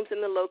names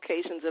and the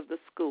locations of the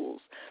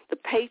schools, the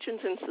patrons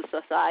and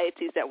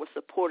societies that were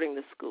supporting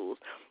the schools,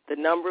 the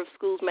number of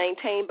schools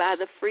maintained by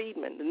the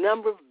Freedmen, the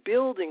number of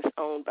buildings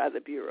owned by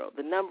the Bureau,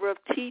 the number of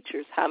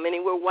teachers, how many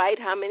were white,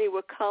 how many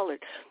were colored,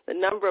 the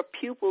number of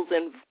pupils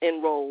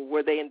enrolled,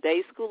 were they in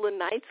day school or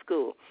night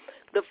school,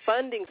 the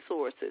funding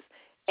sources,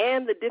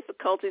 and the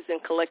difficulties in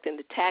collecting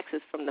the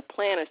taxes from the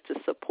planners to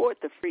support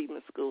the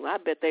Freedmen School. I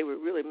bet they were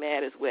really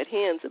mad as wet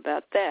hens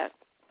about that.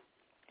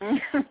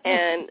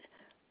 And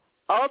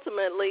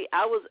ultimately,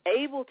 I was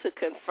able to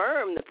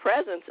confirm the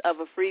presence of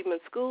a Freedmen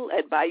School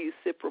at Bayou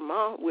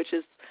Cypremont, which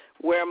is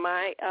where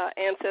my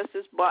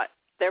ancestors bought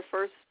their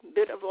first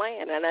bit of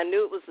land. And I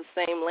knew it was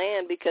the same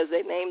land because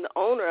they named the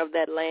owner of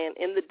that land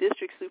in the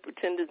district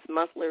superintendent's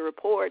monthly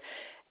report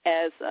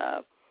as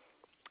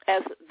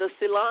the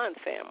Ceylon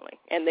family,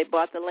 and they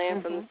bought the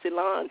land from the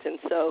Ceylons, and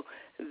so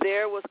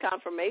there was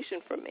confirmation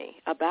for me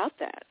about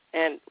that.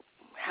 And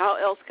how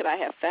else could I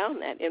have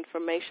found that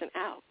information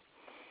out?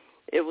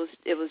 It was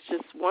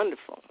just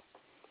wonderful.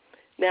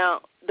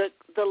 Now, the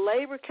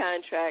labor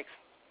contracts,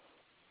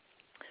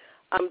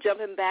 I'm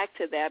jumping back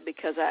to that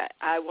because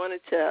I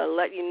wanted to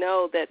let you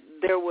know that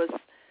there was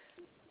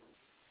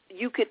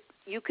you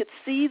could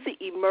see the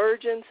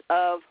emergence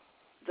of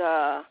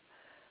the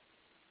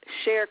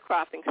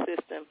sharecropping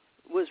system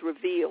was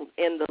revealed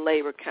in the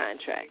labor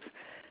contracts.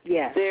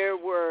 Yes. There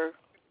were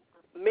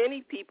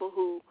many people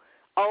who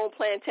owned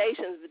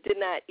plantations that did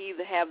not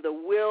either have the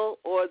will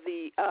or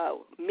the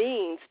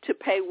means to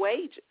pay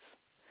wages.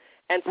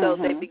 And so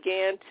they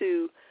began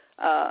to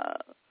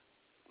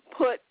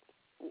put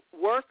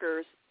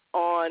workers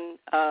on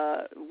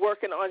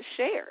working on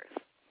shares.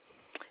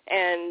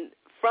 And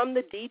from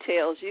the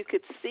details, you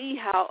could see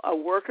how a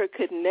worker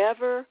could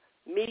never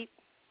meet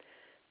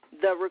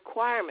the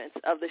requirements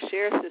of the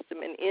share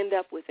system and end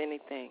up with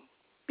anything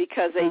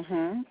because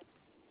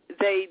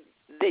they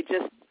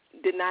just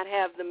did not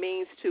have the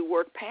means to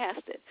work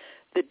past it.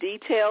 The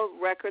detailed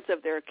records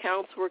of their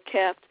accounts were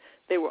kept.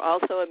 They were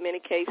also, in many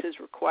cases,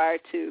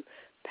 required to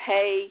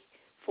pay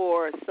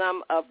for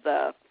some of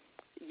the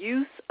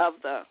use of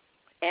the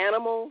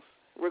animals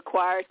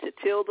required to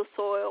till the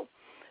soil.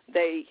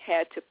 They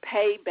had to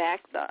pay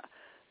back the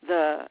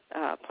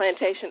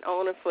plantation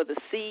owner for the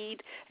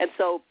seed. And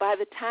so by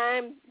the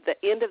time the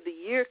end of the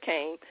year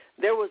came,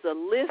 there was a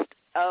list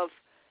of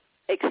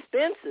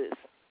expenses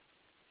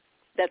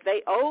that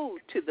they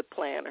owed to the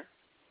planter,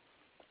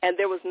 and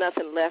there was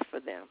nothing left for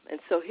them. And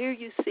so here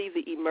you see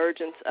the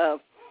emergence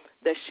of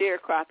the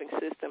sharecropping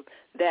system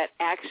that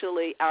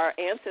actually our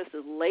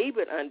ancestors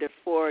labored under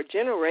for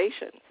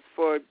generations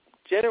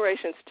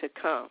to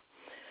come.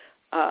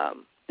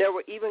 There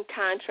were even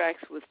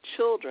contracts with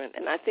children,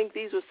 and I think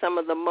these were some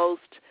of the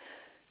most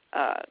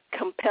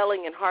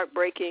compelling and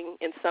heartbreaking,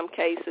 in some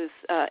cases,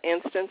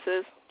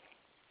 instances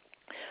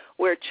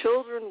where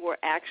children were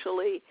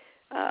actually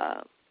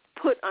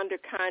put under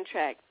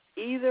contract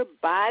either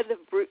by the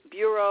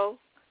Bureau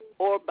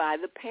or by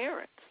the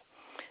parents.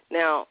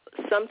 Now,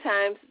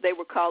 sometimes they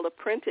were called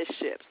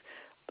apprenticeships,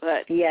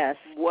 but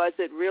was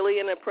it really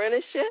an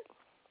apprenticeship?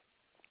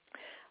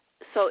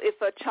 So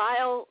if a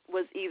child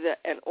was either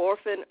an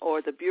orphan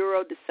or the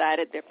Bureau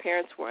decided their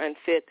parents were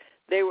unfit,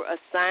 they were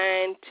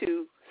assigned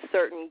to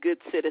certain good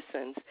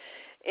citizens.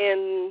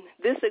 In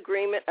this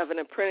agreement of an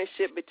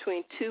apprenticeship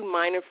between two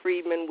minor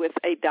freedmen with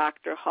a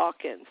Dr.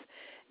 Hawkins,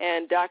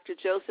 and Dr.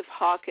 Joseph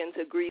Hawkins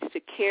agrees to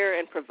care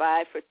and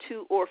provide for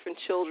two orphan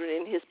children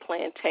in his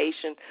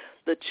plantation,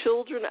 the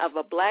children of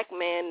a black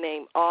man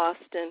named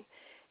Austin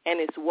and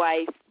his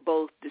wife,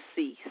 both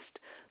deceased.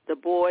 The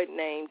boy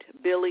named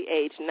Billy,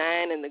 aged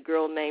 9, and the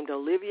girl named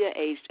Olivia,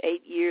 aged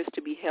 8 years,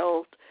 to be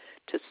held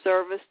to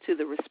service to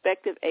the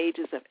respective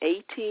ages of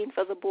 18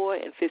 for the boy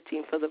and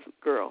 15 for the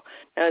girl.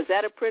 Now, is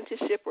that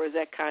apprenticeship or is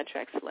that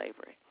contract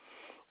slavery?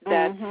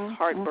 That's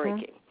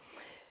heartbreaking.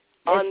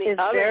 On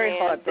the other very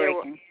hand,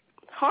 heartbreaking.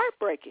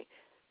 Heartbreaking.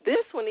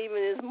 This one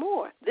even is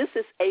more. This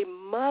is a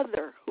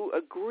mother who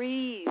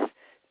agrees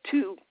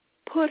to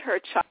put her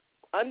child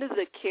under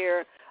the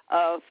care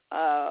of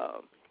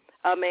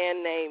a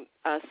man named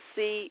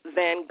C.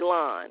 Van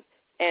Glon,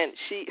 and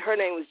her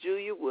name was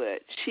Julia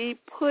Wood. She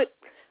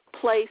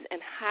place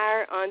and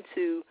hire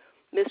unto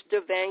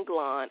Mr. Van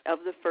Glon of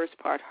the first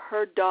part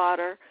her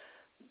daughter,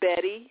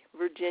 Betty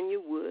Virginia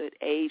Wood,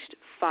 aged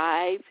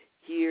 5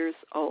 years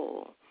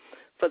old,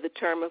 for the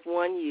term of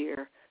 1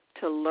 year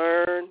to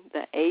learn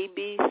the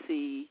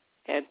ABC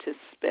and to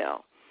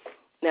spell.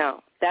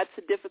 Now, that's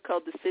a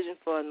difficult decision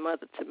for a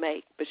mother to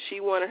make, but she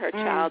wanted her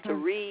child to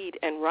read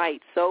and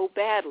write so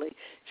badly,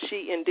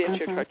 she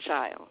indentured her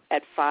child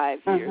at 5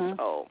 years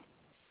old.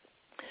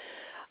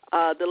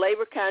 The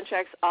labor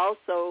contracts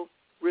also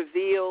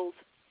revealed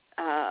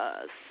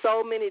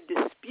so many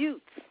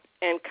disputes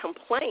and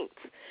complaints.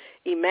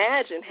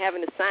 Imagine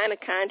having to sign a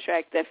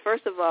contract that,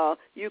 first of all,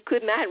 you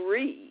could not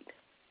read.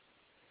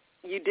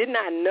 You did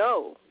not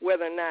know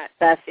whether or not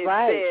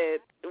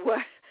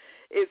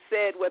it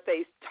said what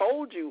they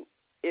told you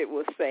it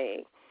was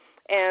saying.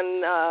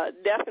 And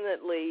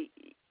definitely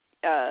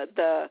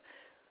the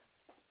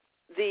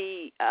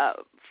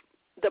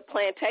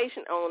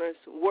plantation owners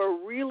were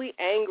really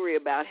angry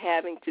about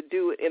having to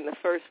do it in the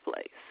first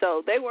place.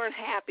 So they weren't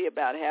happy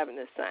about having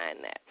to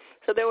sign that.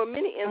 So there were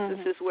many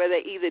instances where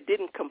they either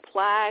didn't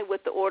comply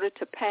with the order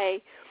to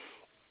pay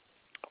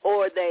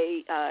or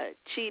they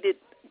cheated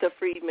the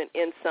freedmen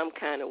in some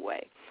kind of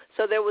way.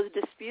 So there was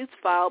disputes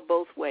filed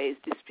both ways,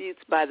 disputes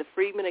by the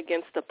freedmen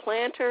against the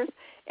planters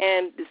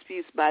and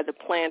disputes by the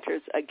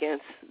planters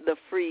against the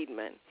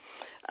freedmen.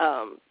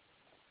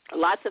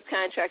 Lots of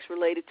contracts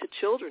related to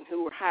children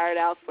who were hired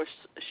out for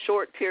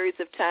short periods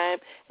of time,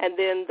 and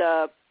then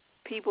the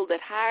people that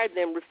hired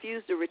them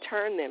refused to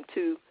return them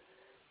to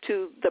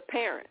the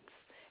parents.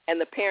 And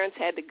the parents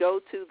had to go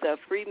to the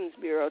Freedmen's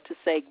Bureau to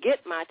say,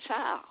 get my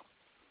child.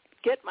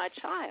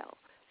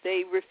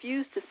 They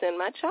refused to send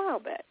my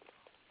child back.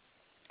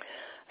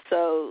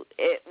 So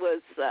it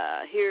was,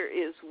 here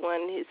is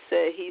one,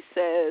 he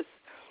says,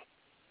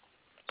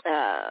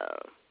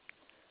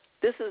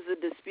 this is a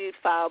dispute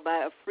filed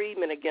by a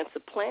freedman against a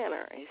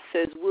planter. He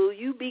says, will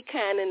you be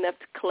kind enough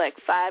to collect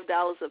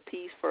 $5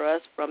 apiece for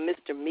us from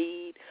Mr.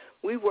 Meade?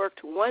 We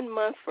worked 1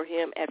 month for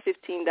him at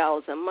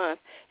 $15 a month,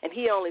 and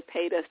he only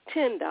paid us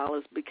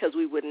 $10 because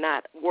we would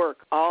not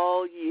work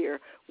all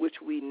year, which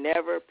we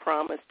never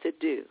promised to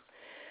do.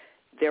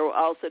 There were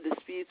also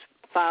disputes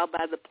filed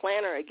by the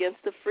planter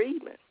against the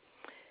freedman.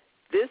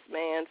 This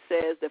man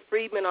says the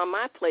freedmen on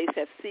my place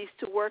have ceased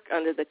to work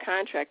under the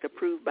contract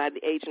approved by the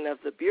agent of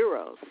the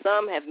Bureau.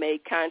 Some have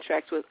made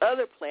contracts with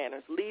other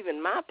planters,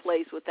 leaving my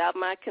place without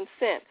my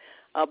consent,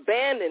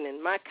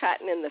 abandoning my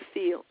cotton in the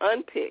field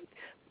unpicked,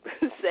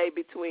 say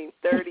between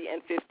 30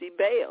 and 50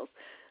 bales.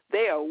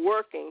 They are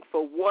working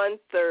for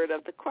 1/3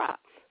 of the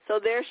crop. So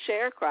they're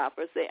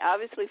sharecroppers. They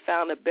obviously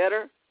found a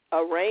better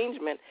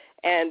arrangement,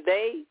 and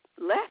they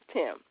left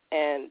him,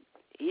 and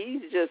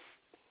he's just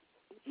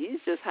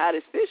hot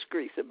as fish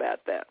grease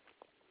about that.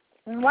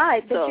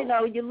 Right, but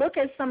you look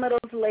at some of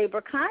those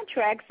labor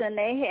contracts, and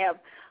they have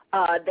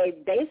they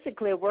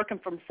basically are working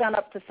from sun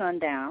up to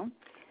sundown.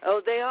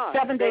 Oh, they are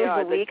 7 days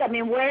a week. I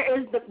mean, where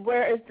is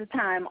the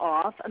time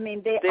off? I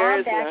mean, they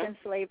are back in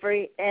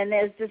slavery, and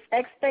there's this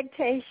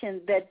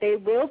expectation that they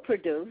will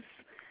produce,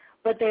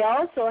 but they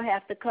also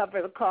have to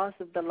cover the cost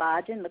of the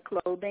lodging, the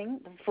clothing,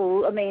 the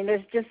food. I mean,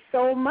 there's just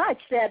so much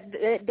that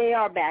they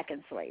are back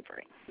in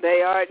slavery.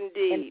 They are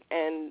indeed,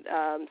 and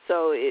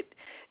so it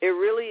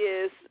really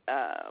is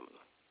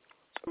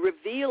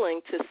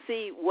revealing to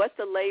see what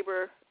the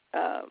labor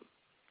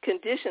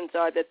conditions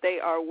are that they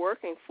are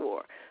working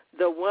for.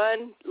 The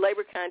one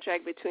labor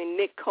contract between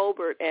Nick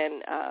Colbert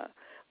and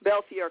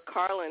Belfiore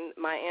Carlin,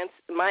 my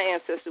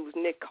ancestor was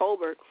Nick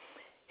Colbert.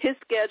 His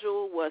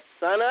schedule was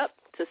sun up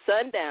to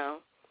sundown,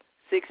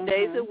 6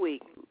 days a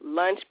week,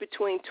 lunch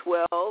between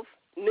 12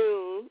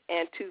 noon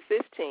and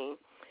 2:15.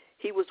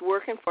 He was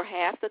working for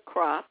half the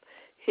crop.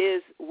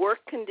 His work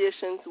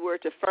conditions were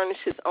to furnish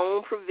his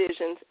own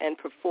provisions and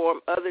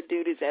perform other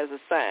duties as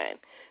assigned.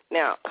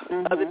 Now,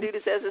 other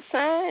duties as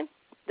assigned,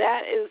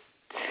 that is,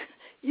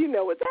 you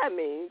know what that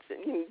means.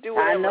 You can do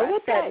whatever I know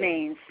what that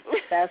means.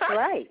 That's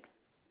right.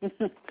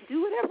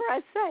 Do whatever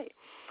I say.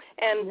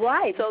 And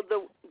so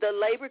the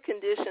labor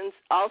conditions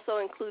also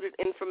included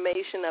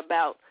information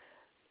about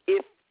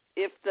if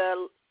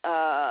the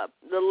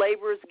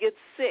laborers get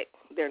sick,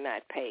 they're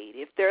not paid.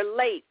 If they're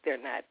late, they're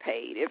not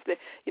paid.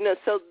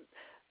 So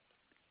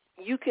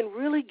you can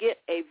really get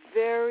a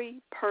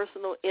very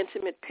personal,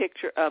 intimate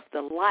picture of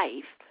the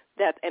life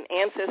that an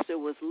ancestor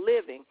was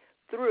living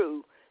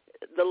through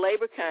the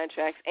labor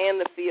contracts and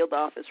the field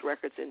office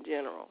records in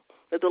general.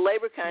 But the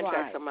labor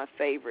contracts are my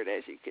favorite,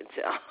 as you can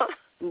tell.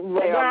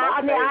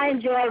 I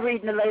enjoy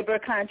reading the labor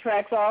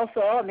contracts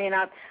also. I mean,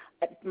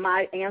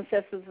 my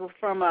ancestors were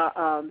from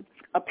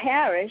a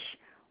parish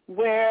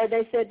where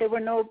they said there were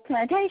no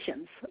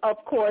plantations.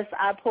 Of course,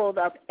 I pulled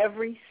up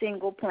every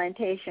single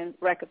plantation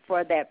record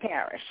for that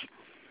parish,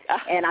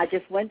 and I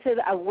just went to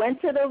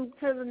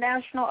the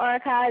National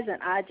Archives,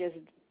 and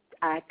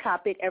I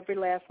copied every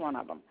last one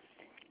of them.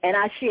 And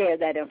I share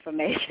that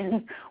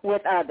information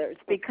with others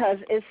because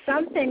it's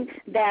something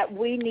that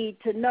we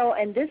need to know.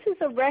 And this is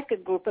a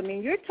record group. I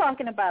mean, you're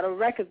talking about a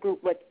record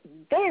group with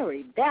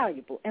very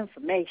valuable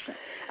information.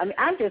 I mean,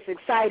 I'm just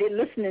excited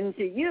listening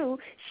to you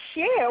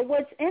share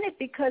what's in it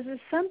because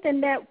it's something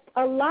that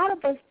a lot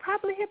of us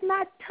probably have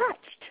not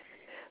touched.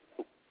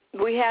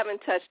 We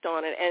haven't touched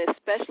on it, and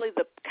especially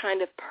the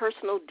kind of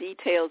personal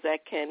details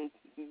that can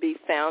be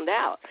found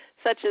out,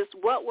 such as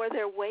what were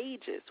their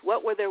wages,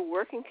 what were their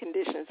working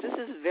conditions. This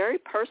is very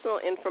personal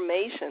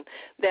information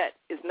that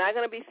is not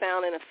going to be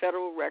found in a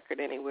federal record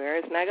anywhere.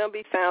 It's not going to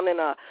be found in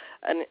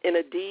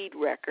a deed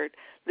record.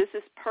 This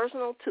is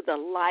personal to the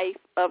life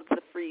of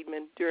the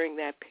freedmen during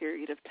that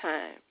period of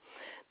time.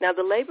 Now,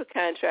 the labor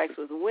contracts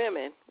with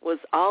women was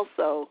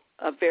also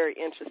a very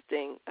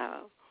interesting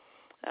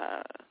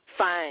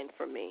find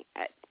for me.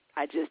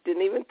 I just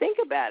didn't even think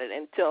about it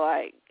until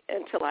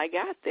I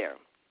got there.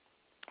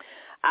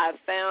 I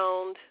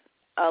found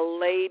a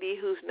lady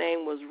whose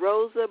name was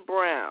Rosa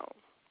Brown.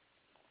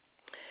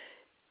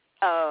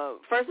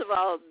 First of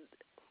all,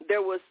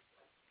 there was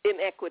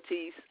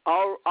inequities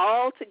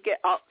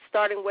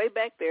starting way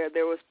back there.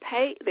 There were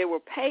pay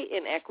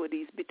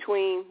inequities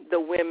between the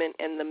women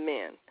and the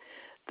men.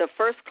 The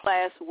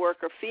first-class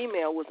worker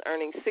female was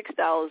earning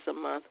 $6 a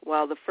month,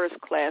 while the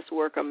first-class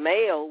worker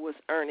male was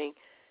earning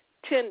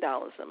 $10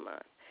 a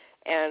month.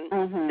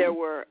 And there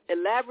were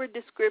elaborate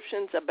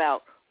descriptions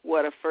about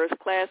what a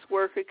first-class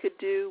worker could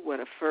do, what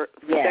a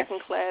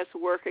second-class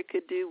worker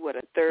could do, what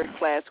a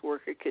third-class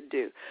worker could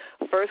do.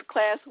 A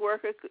first-class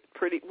worker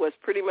was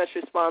pretty much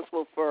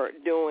responsible for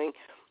doing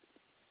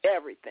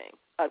everything.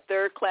 A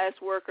third-class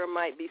worker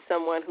might be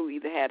someone who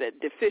either had a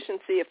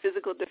deficiency, a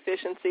physical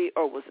deficiency,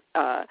 or was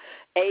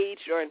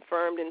aged or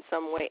infirmed in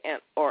some way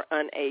or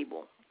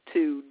unable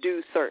to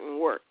do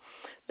certain work.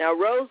 Now,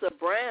 Rosa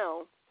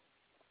Brown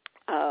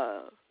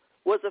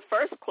was a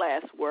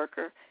first-class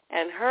worker,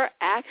 and her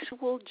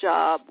actual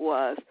job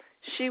was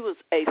she was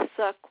a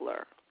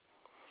suckler.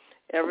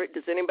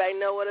 Does anybody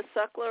know what a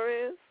suckler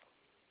is?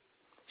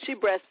 She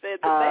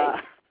breastfed the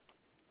baby.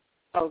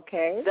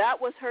 Okay.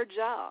 That was her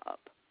job.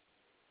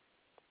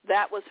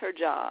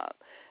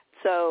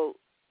 So,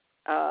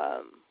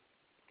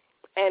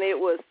 and it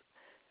was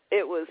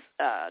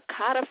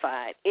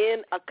codified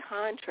in a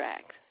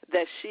contract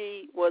that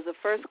she was a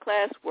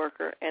first-class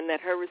worker and that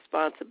her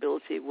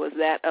responsibility was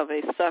that of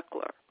a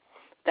suckler.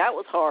 That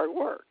was hard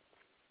work.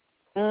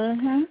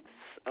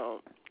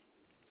 So,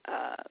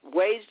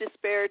 wage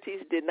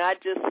disparities did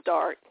not just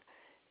start,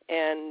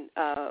 and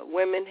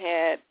women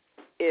had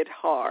it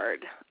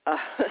hard,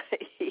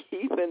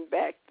 even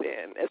back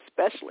then,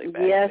 especially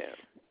back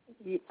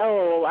then.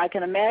 Oh, I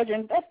can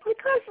imagine. But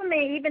because,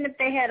 even if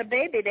they had a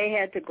baby, they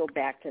had to go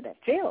back to that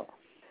field.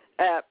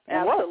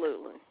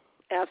 Absolutely.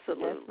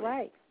 Absolutely. That's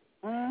right.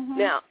 Mm-hmm.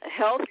 Now,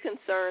 health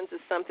concerns is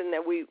something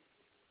that we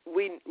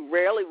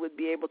rarely would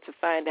be able to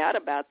find out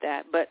about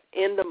that, but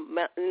in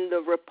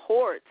the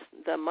reports,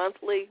 the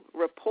monthly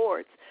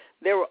reports,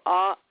 there were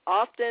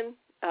often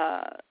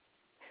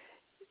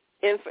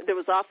there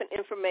was often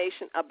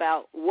information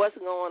about what's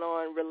going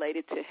on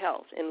related to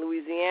health. In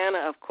Louisiana,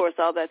 of course,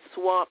 all that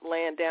swamp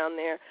land down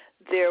there,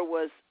 there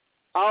was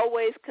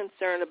always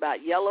concern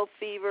about yellow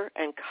fever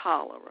and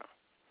cholera.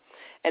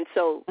 And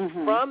so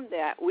from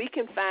that, we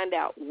can find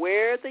out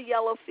where the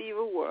yellow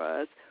fever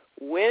was,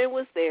 when it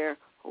was there,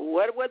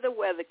 what were the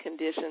weather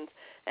conditions,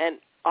 and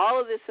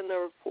all of this in the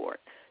report.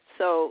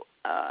 So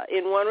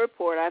in one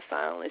report I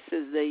found, it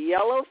says the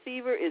yellow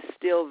fever is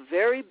still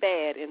very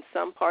bad in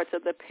some parts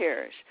of the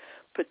parish,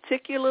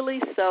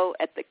 particularly so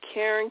at the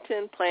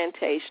Carrington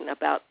Plantation,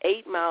 about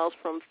 8 miles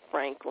from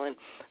Franklin,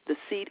 the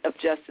seat of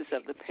justice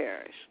of the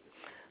parish.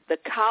 The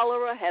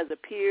cholera has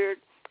appeared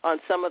on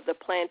some of the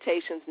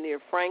plantations near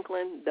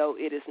Franklin, though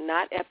it is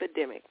not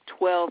epidemic.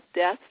 12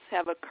 deaths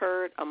have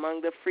occurred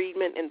among the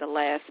freedmen in the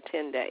last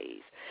 10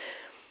 days.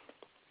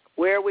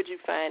 Where would you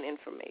find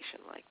information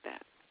like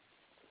that?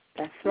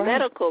 That's right.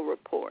 Medical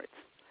reports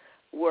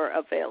were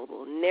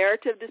available,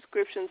 narrative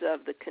descriptions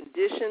of the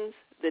conditions,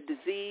 the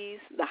disease,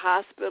 the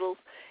hospitals,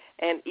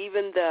 and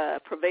even the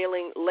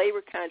prevailing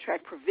labor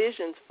contract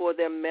provisions for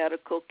their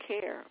medical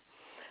care.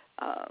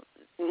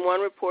 In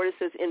one report, it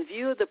says, in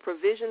view of the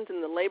provisions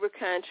in the labor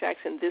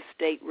contracts in this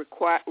state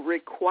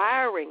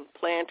requiring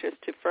planters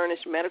to furnish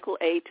medical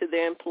aid to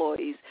their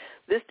employees,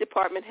 this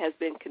department has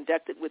been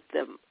conducted with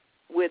the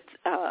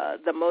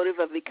motive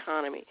of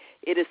economy.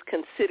 It is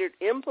considered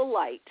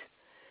impolite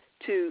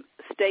to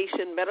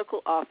station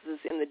medical officers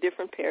in the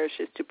different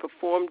parishes to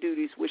perform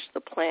duties which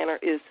the planter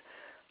is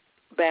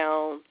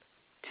bound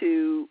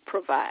to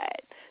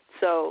provide.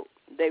 So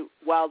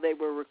while they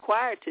were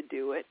required to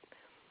do it,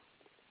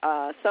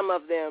 some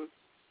of them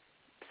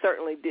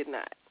certainly did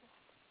not.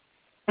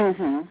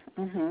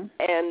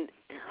 And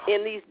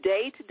in these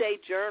day-to-day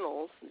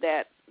journals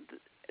that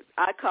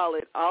I call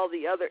it all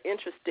the other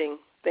interesting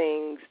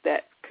things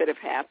that could have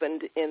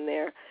happened in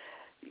there,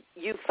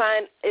 you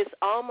find it's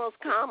almost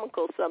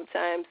comical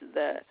sometimes.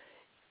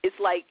 It's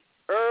like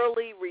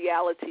early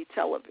reality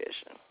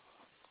television,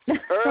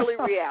 early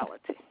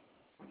reality.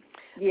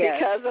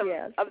 Because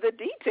of the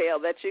detail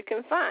that you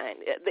can find,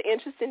 the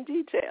interesting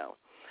detail.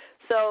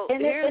 So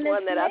here's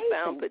one that I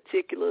found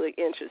particularly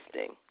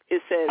interesting.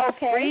 It says,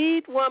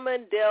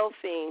 freedwoman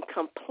Delphine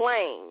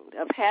complained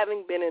of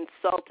having been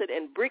insulted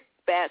and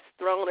brickbats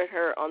thrown at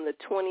her on the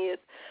 20th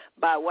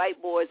by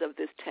white boys of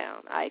this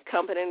town. I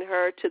accompanied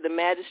her to the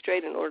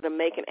magistrate in order to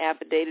make an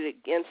affidavit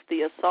against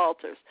the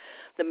assaulters.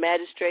 The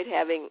magistrate,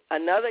 having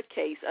another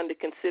case under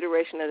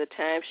consideration at the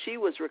time, she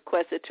was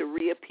requested to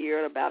reappear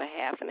in about a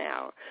half an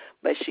hour,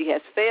 but she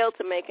has failed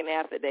to make an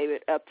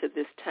affidavit up to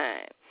this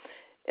time.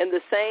 In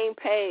the same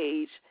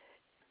page,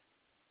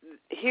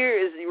 here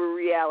is your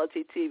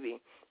reality TV.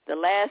 The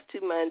last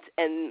 2 months,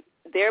 and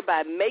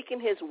thereby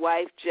making his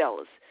wife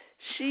jealous.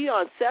 She,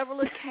 on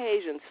several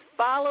occasions,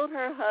 followed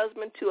her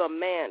husband to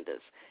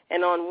Amanda's,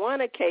 and on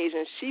one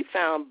occasion, she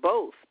found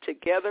both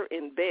together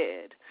in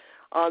bed.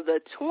 On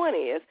the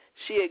 20th,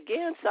 she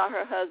again saw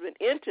her husband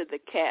enter the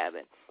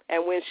cabin,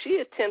 and when she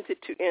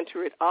attempted to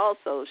enter it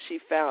also, she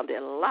found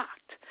it locked.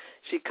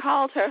 She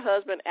called her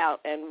husband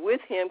out, and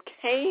with him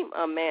came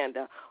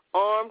Amanda,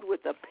 armed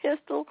with a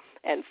pistol,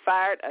 and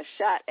fired a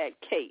shot at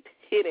Kate,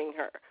 hitting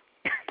her.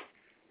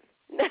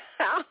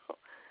 Now,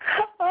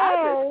 I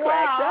just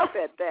cracked up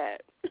at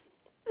that.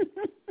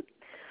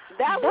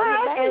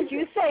 But as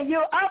you say,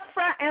 you're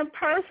upfront and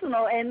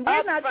personal, and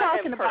we're not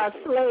talking about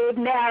slave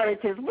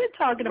narratives. We're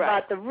talking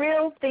about the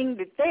real thing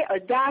that they are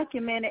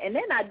documenting, and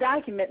they're not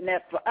documenting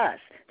that for us.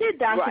 They're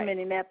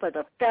documenting that for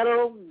the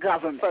federal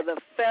government. For the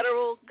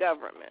federal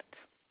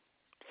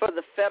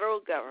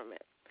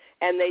government.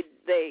 And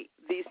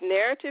these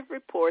narrative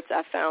reports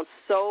I found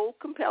so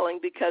compelling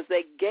because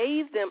they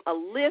gave them a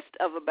list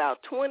of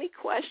about 20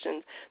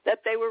 questions that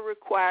they were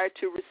required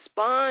to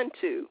respond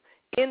to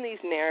in these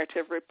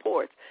narrative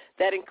reports.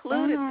 That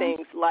included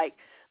things like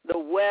the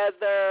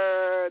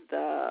weather,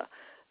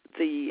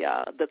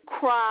 the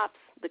crops,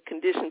 the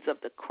conditions of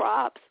the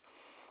crops,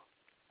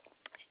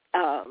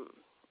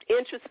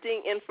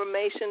 interesting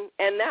information,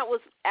 and that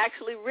was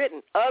actually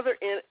written.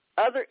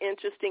 Other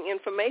interesting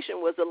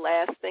information was the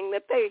last thing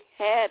that they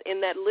had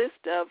in that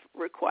list of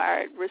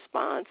required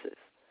responses.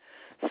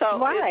 So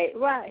right.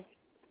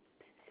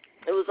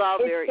 It was all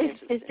very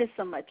interesting. It's just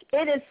so much.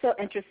 It is so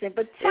interesting.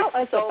 But tell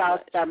us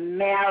about the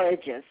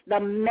marriages, the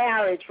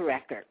marriage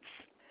records.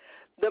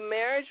 The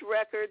marriage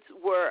records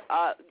were,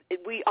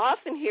 we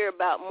often hear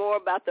more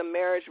about the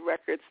marriage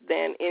records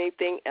than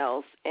anything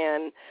else,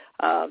 and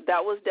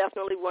that was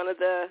definitely one of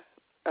the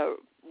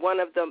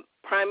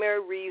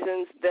primary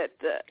reasons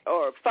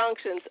or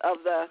functions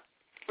of the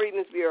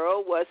Freedmen's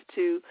Bureau was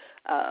to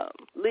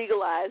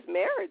legalize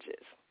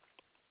marriages.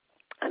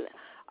 And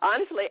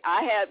honestly,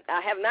 I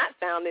have not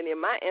found any of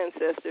my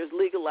ancestors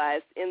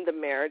legalized in the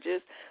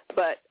marriages,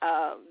 but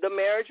the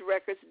marriage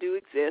records do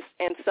exist,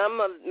 and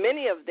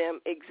many of them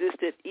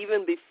existed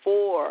even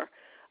before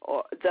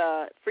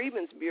the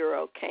Freedmen's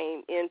Bureau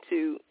came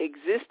into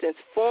existence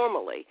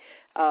formally.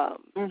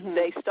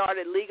 They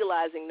started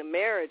legalizing the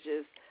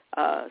marriages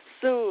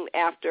soon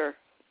after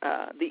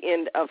the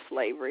end of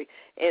slavery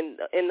in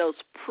those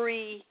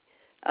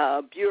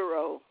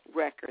pre-Bureau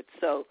records.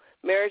 So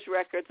marriage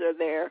records are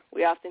there.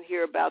 We often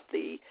hear about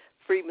the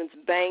Freedmen's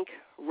Bank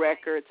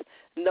records,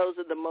 and those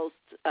are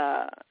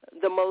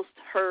the most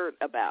heard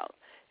about.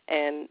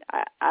 And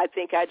I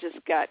think I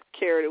just got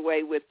carried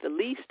away with the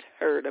least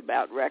heard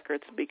about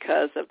records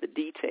because of the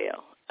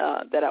detail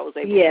that I was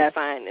able to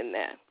find in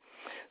that.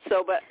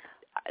 So, but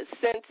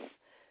since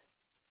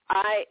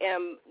I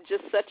am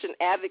just such an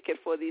advocate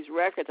for these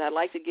records, I'd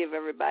like to give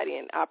everybody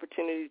an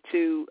opportunity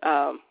to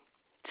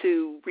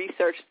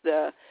research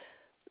the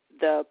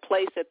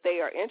place that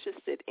they are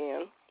interested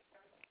in.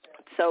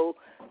 So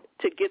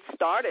to get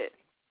started,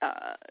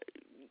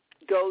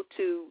 go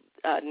to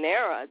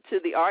NARA, to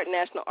the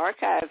National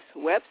Archives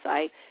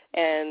website,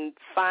 and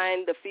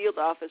find the field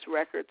office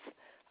records,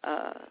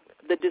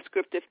 the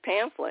descriptive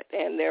pamphlet.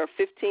 And there are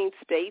 15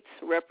 states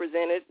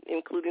represented,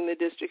 including the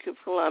District of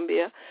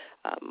Columbia,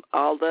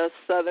 all the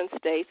southern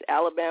states,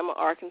 Alabama,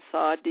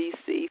 Arkansas,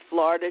 D.C.,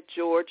 Florida,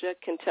 Georgia,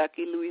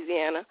 Kentucky,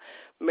 Louisiana,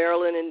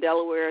 Maryland, and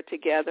Delaware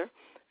together,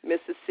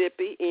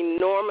 Mississippi,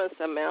 enormous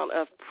amount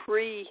of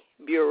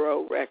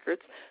pre-Bureau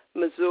records,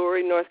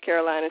 Missouri, North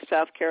Carolina,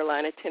 South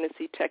Carolina,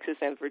 Tennessee, Texas,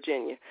 and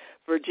Virginia.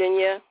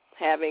 Virginia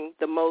having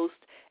the most,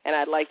 and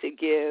I'd like to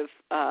give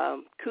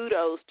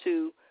kudos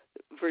to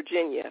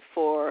Virginia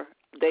for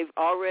they've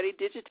already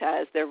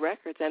digitized their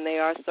records, and they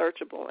are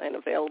searchable and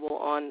available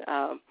on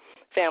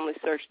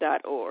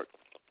FamilySearch.org.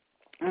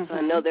 So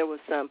I know there was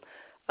some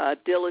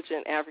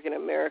diligent African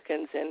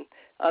Americans and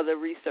other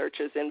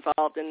researchers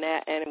involved in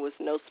that, and it was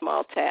no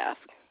small task,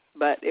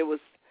 but it was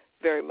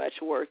very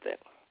much worth it.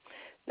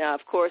 Now,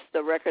 of course,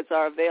 the records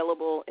are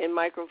available in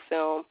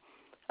microfilm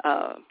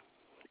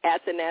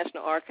at the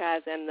National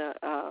Archives and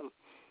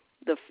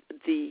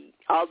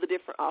all the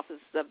different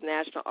offices of the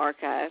National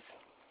Archives.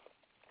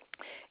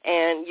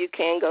 And you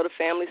can go to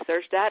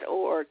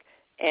FamilySearch.org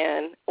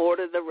and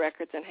order the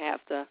records and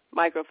have the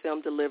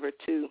microfilm delivered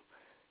to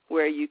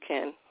where you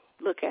can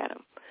look at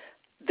them.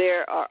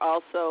 There are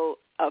also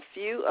a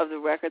few of the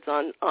records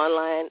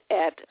online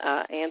at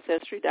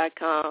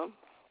Ancestry.com.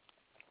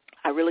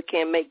 I really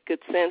can't make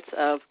good sense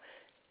of,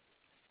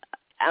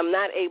 I'm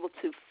not able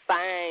to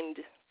find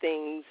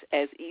things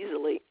as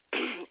easily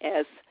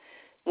as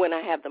when I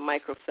have the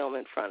microfilm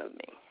in front of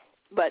me.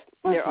 But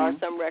there are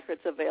some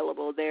records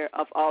available there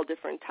of all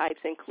different types,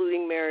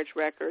 including marriage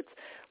records,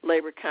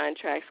 labor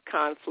contracts,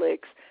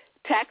 conflicts,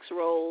 tax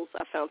rolls.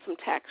 I found some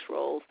tax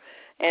rolls.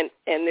 And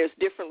there's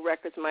different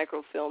records,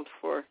 microfilms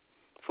for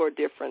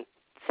different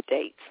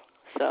states.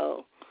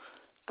 So,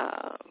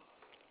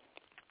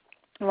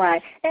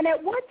 right. And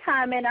at one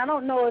time, and I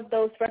don't know if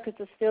those records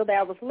are still there,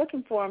 I was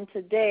looking for them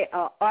today,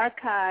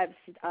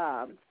 archives.org.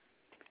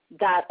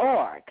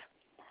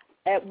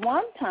 At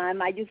one time,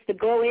 I used to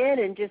go in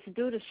and just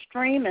do the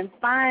stream and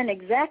find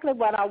exactly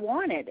what I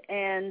wanted.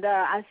 And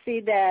I see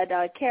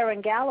that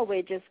Karen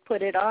Galloway just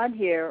put it on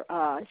here.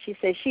 She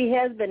says she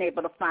has been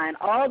able to find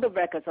all the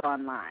records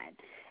online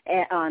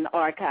on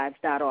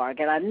archives.org.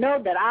 And I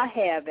know that I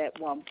have at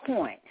one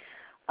point.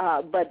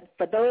 But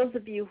for those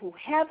of you who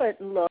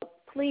haven't looked,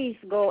 please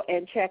go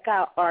and check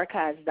out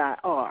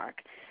archives.org.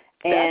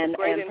 And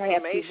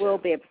perhaps you will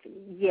be able to,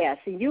 yes,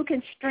 and you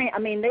can stream. I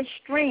mean, they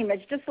stream.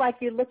 It's just like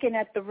you're looking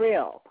at the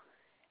reel,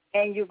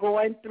 and you're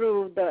going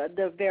through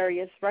the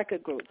various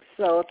record groups.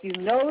 So if you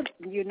know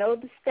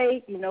the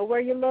state, you know where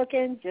you're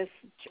looking, just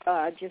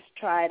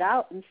try it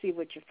out and see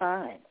what you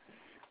find.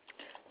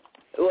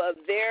 Well,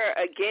 there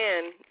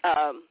again,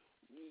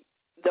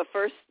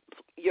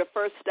 your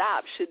first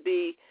stop should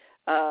be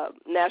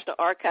National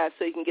Archives,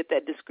 so you can get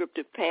that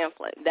descriptive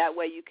pamphlet. That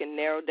way, you can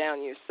narrow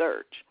down your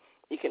search.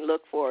 You can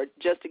look for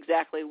just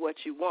exactly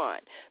what you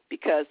want,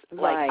 because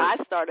like I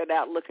started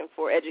out looking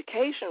for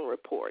education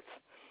reports.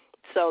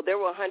 So there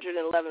were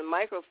 111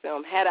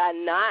 microfilm. Had I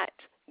not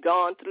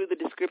gone through the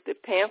descriptive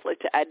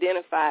pamphlet to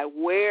identify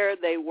where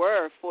they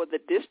were for the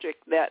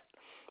district that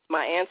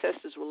my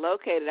ancestors were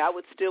located, I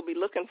would still be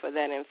looking for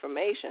that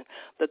information.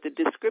 But the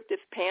descriptive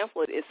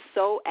pamphlet is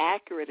so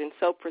accurate and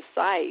so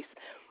precise,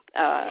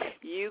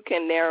 you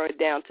can narrow it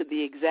down to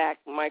the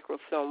exact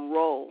microfilm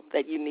roll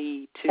that you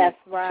need to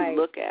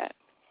look at.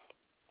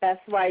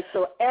 That's right.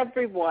 So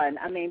everyone,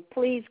 I mean,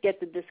 please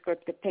get the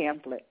descriptive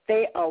pamphlet.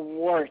 They are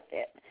worth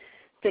it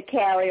to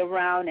carry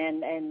around.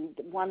 And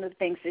one of the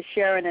things that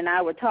Sharon and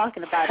I were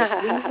talking about is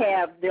we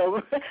have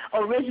the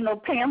original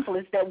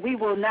pamphlets that we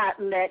will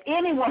not let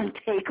anyone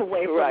take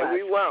away from us. Right,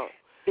 we won't.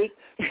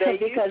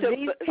 Because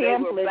these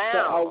pamphlets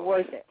are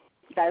worth it.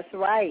 That's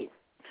right.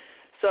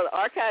 So the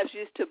archives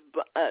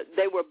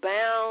they were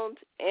bound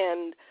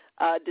and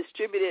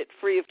distributed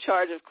free of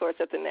charge, of course,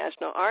 at the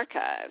National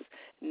Archives.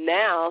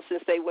 now,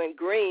 since they went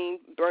green,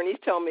 Bernice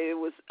told me it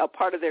was a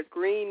part of their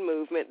green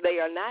movement, they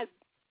are not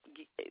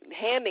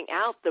handing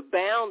out the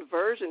bound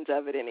versions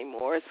of it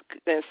anymore.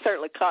 It's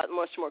certainly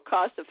much more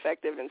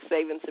cost-effective and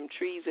saving some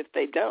trees if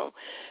they don't.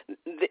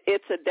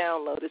 It's a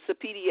download. It's a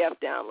PDF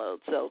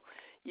download, so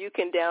you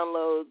can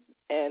download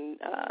and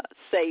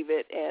save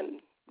it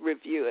and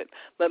review it.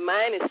 But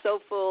mine is so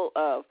full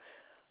of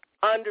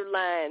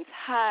underlines,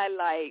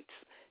 highlights,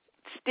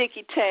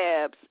 sticky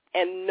tabs,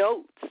 and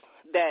notes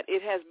that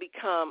it has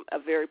become a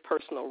very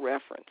personal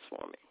reference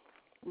for me.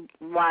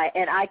 Right,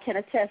 and I can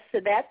attest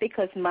to that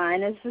because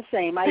mine is the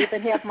same. I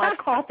even have my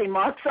coffee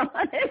marks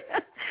on it,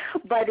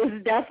 but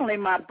it's definitely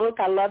my book.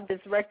 I love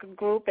this record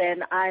group,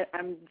 and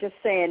I'm just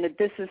saying that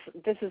this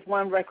is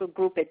one record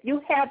group. If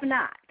you have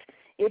not,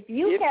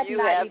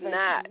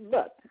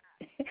 look,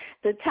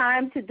 the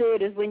time to do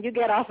it is when you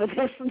get off of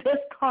this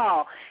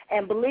call.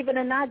 And believe it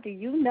or not, do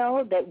you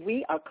know that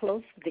we are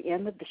close to the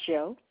end of the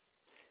show?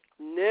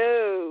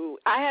 No,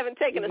 I haven't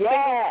taken a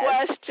single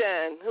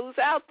question. Who's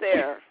out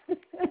there?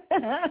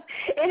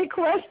 Any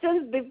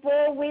questions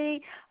before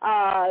we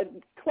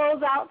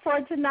close out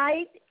for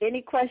tonight?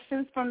 Any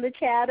questions from the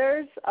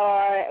chatters?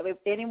 Or if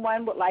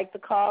anyone would like to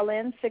call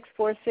in,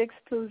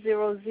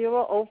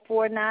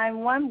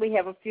 646-200-0491. We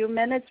have a few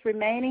minutes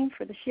remaining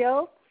for the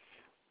show.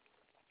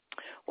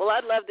 Well,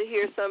 I'd love to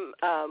hear some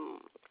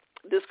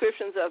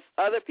descriptions of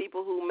other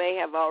people who may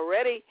have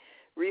already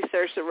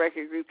research the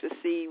record group to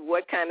see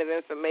what kind of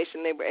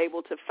information they were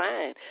able to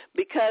find,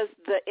 because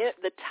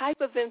the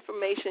type of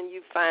information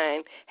you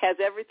find has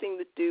everything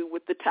to do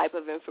with the type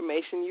of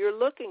information you're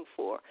looking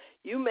for.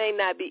 You may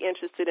not be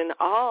interested in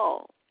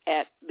all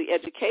at the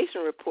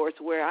education reports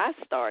where I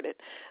started,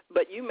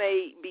 but you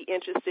may be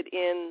interested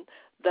in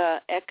the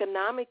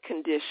economic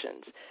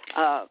conditions.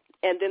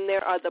 And then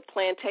there are the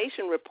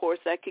plantation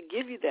reports that could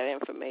give you that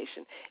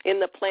information. In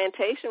the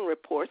plantation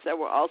reports that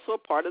were also a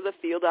part of the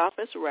field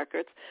office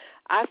records,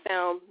 I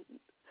found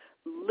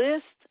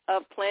lists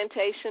of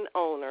plantation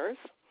owners,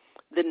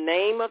 the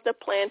name of the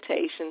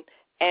plantation,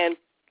 and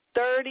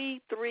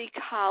 33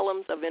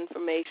 columns of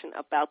information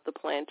about the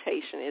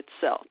plantation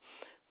itself.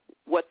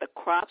 What the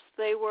crops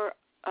they were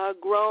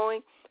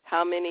growing,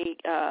 how many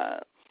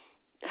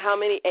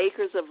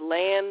acres of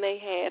land they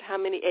had, how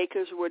many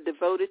acres were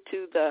devoted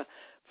to the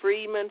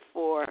Freedmen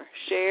for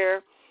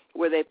share,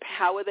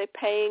 how were they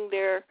paying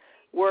their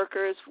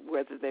workers,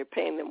 whether they're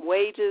paying them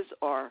wages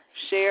or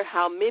share,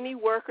 how many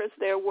workers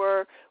there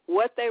were,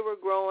 what they were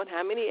growing,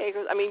 how many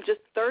acres. I mean, just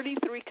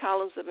 33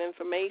 columns of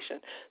information.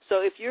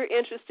 So if you're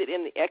interested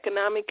in the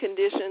economic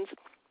conditions,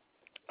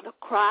 the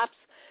crops,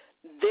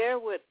 there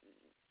would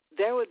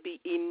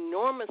be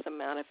enormous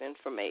amount of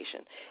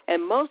information.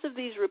 And most of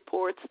these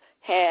reports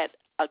had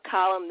a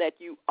column that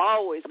you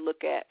always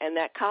look at, and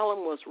that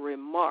column was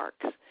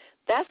remarks.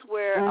 That's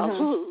where a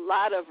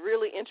lot of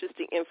really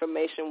interesting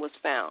information was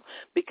found,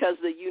 because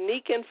the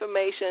unique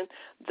information,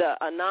 the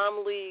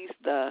anomalies,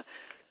 the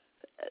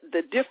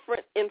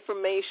different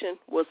information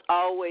was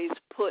always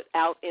put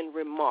out in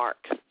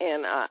remarks.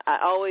 And I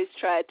always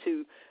try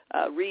to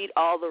read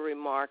all the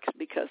remarks,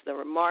 because the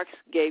remarks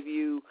gave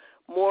you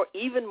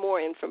even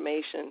more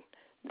information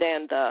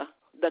than the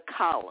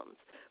columns.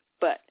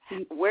 But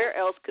where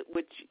else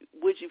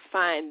would you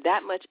find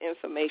that much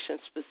information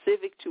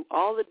specific to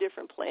all the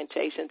different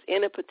plantations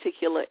in a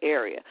particular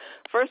area?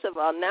 First of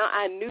all, now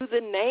I knew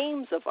the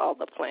names of all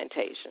the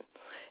plantations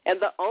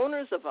and the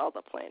owners of all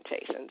the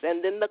plantations,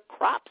 and then the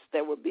crops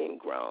that were being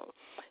grown.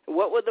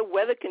 What were the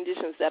weather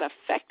conditions that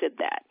affected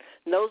that?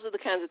 And those are the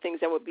kinds of things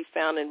that would be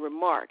found in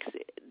remarks.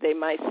 They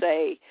might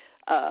say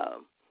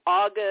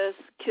August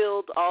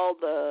killed all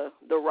the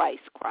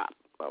rice crop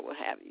or what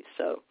have you.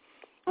 So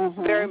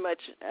very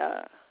much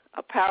a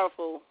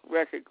powerful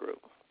record group.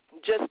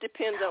 Just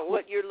depends on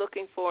what you're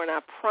looking for, and I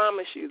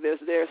promise you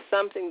there's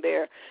something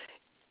there.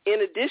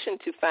 In addition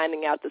to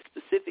finding out the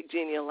specific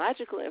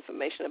genealogical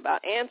information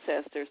about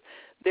ancestors,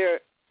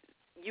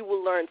 you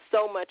will learn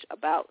so much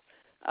about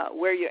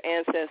where your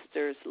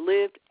ancestors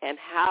lived and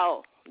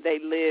how they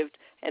lived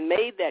and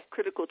made that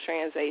critical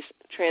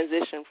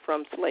transition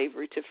from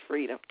slavery to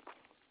freedom.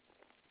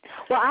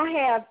 Well, I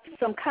have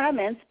some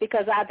comments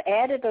because I've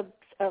added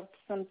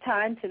some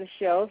time to the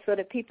show so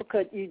that people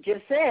could, you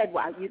just said,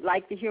 well, you'd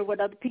like to hear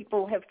what other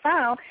people have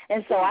found,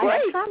 and so I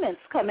have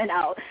comments coming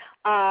out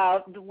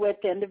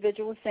with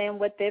individuals saying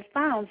what they've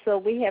found. So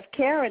we have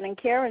Karen, and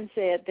Karen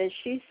said that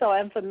she saw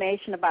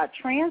information about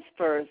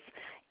transfers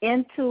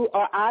into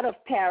or out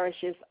of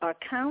parishes or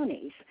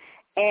counties.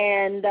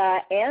 And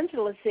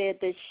Angela said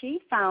that she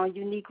found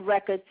unique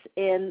records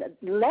in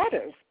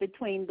letters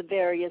between the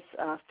various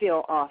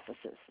field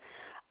offices.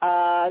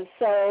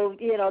 So,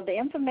 the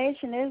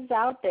information is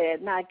out there.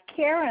 Now,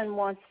 Karen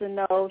wants to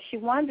know, she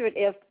wondered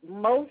if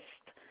most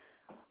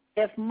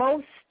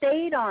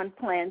stayed on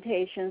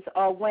plantations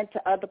or went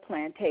to other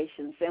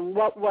plantations, and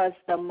what was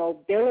the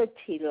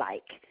mobility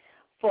like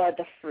for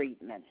the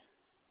freedmen?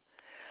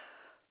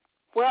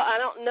 Well, I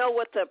don't know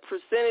what the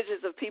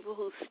percentages of people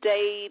who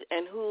stayed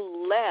and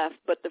who left,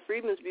 but the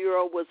Freedmen's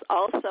Bureau was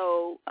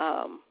also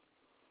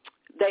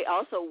They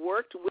also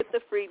worked with the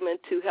freedmen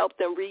to help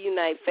them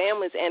reunite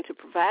families and to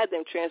provide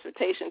them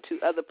transportation to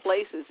other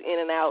places in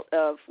and out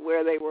of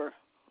where they were,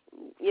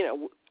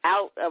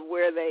 out of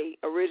where they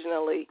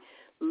originally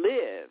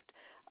lived.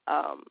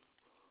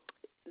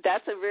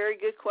 That's a very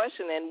good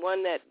question, and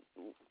one that,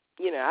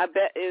 I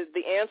bet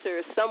the answer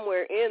is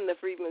somewhere in the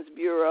Freedmen's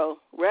Bureau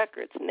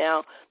records.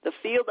 Now, the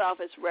field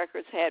office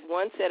records had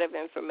one set of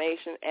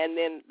information, and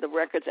then the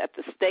records at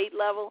the state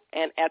level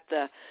and at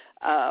the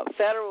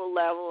federal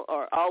level,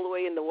 or all the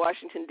way in the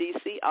Washington,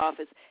 D.C.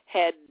 office,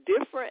 had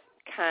different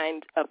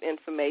kind of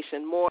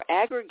information, more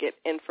aggregate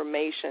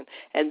information,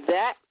 and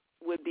that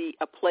would be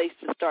a place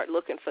to start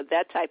looking for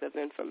that type of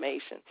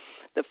information.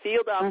 The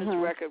field office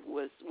record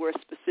were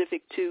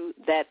specific to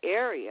that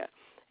area,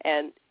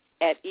 and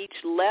at each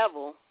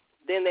level,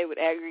 then they would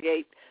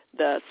aggregate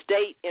the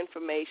state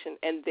information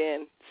and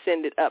then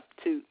send it up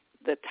to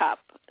the top.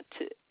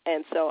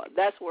 And so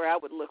that's where I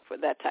would look for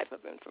that type of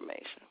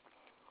information.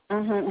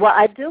 Well,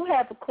 I do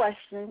have a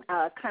question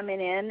coming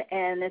in,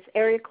 and it's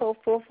area code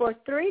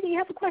 443. Do you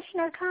have a question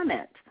or a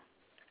comment?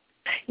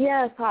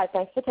 Yes, hi.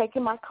 Thanks for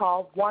taking my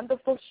call.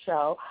 Wonderful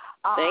show.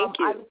 Thank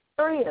you. I'm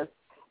curious,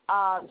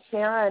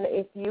 Sharon,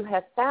 if you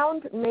have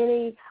found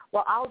many,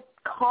 well, I'll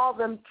call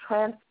them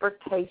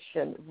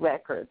transportation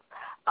records.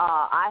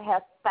 I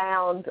have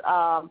found,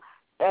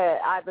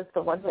 I was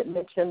the one that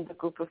mentioned the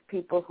group of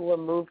people who were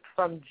moved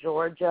from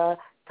Georgia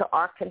to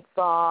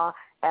Arkansas,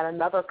 and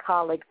another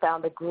colleague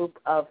found a group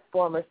of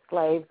former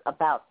slaves,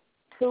 about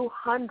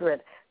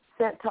 200,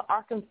 sent to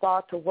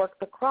Arkansas to work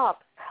the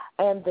crops.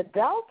 And the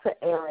Delta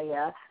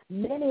area,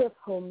 many of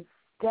whom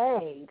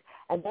stayed,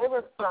 and they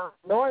were from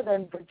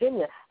Northern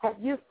Virginia. Have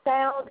you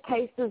found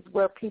cases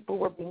where people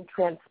were being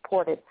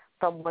transported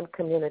from one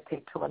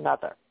community to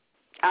another?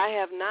 I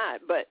have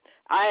not, but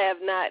I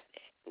have not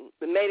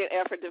made an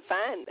effort to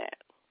find that.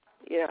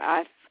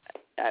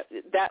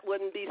 That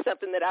wouldn't be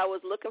something that I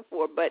was looking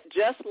for. But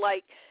just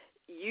like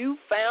you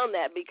found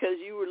that because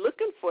you were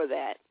looking for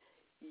that,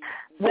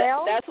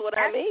 that's what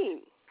I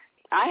mean.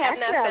 I have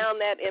not found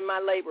that in my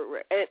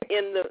labor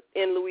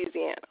in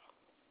Louisiana.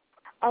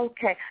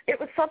 Okay. It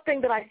was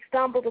something that I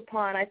stumbled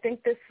upon. I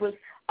think this was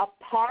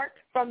apart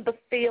from the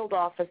field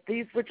office.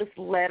 These were just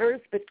letters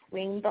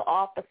between the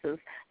offices.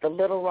 The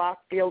Little Rock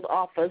field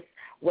office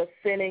was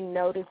sending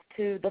notice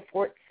to the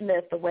Fort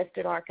Smith, the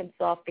Western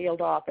Arkansas field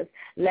office,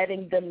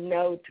 letting them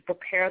know to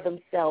prepare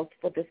themselves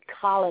for this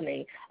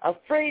colony of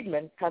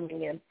freedmen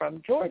coming in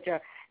from Georgia.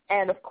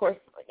 And, of course,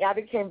 I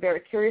became very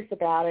curious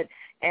about it.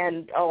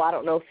 And,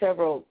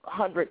 several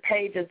hundred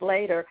pages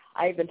later,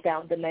 I even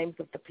found the names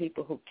of the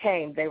people who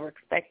came. They were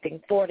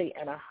expecting 40,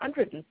 and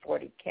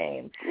 140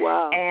 came.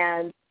 Wow.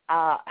 And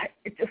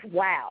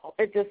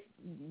it just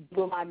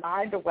blew my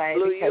mind away.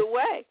 Blew you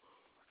away.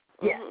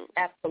 Yes,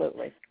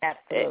 absolutely.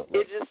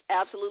 It just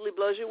absolutely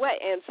blows you away.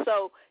 And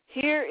so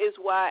here is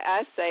why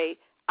I say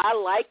I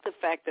like the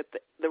fact that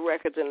the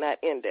records are not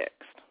indexed.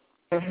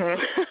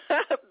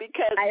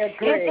 Because I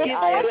agree. It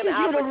forces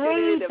you to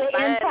read the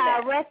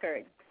entire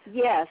record.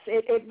 Yes,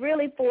 it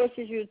really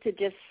forces you to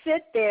just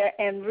sit there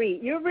and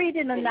read. You're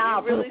reading a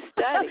novel. You really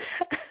study.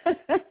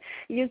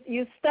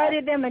 You study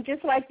them, and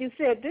just like you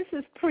said, this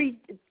is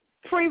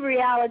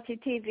pre-reality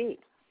TV.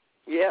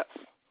 Yes.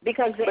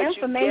 Because the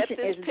information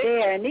is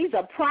there, and these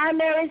are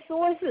primary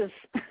sources.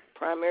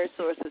 Primary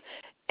sources.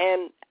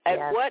 And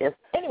what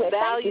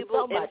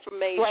valuable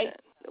information.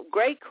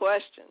 Great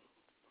question.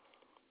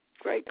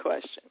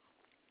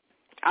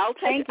 I'll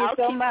keep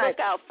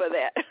lookout for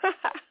that.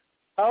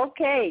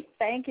 Okay,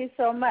 thank you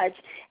so much.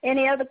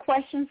 Any other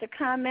questions or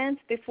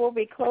comments before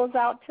we close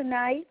out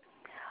tonight?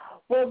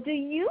 Well, do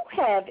you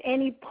have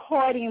any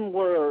parting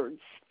words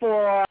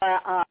for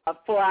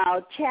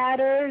our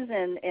chatters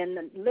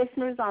and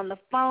listeners on the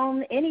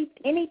phone?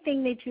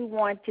 Anything that you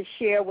want to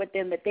share with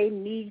them that they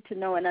need to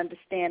know and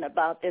understand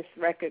about this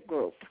record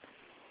group?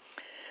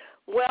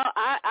 Well,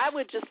 I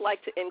would just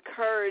like to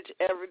encourage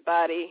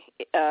everybody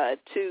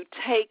to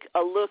take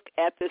a look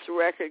at this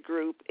record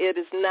group. It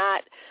is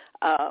not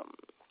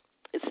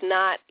it's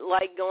not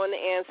like going to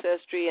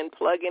Ancestry and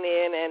plugging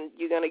in and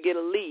you're going to get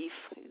a leaf.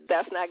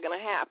 That's not going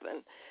to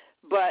happen.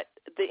 But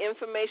the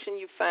information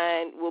you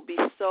find will be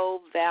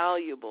so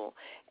valuable.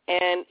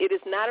 And it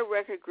is not a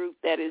record group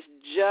that is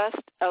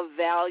just of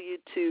value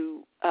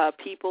to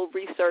people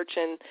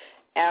researching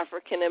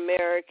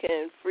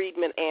African-American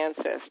freedmen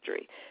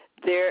ancestry.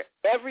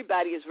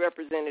 Everybody is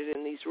represented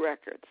in these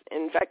records.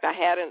 In fact, I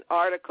had an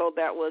article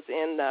that was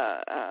in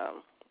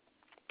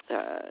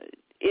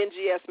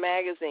NGS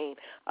magazine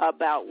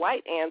about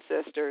white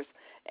ancestors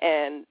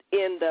and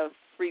in the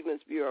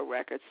Freedmen's Bureau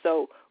records.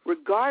 So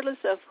regardless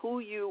of who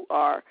you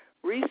are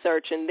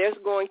researching, there's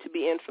going to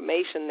be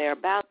information there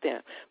about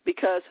them,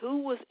 because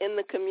who was in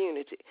the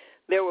community?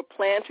 There were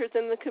planters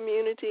in the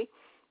community,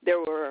 there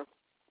were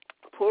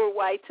poor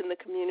whites in the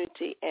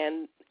community,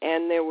 and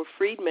there were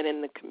freedmen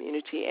in the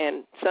community,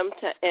 and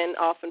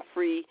often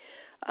free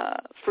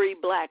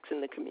blacks in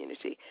the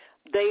community.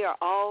 They are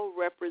all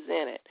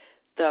represented.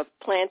 The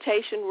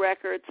plantation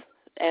records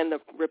and the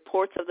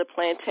reports of the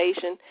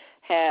plantation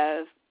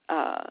have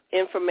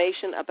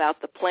information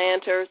about the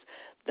planters.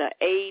 The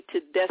aid to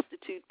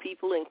destitute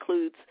people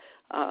includes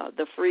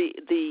the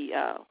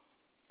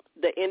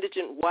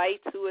indigent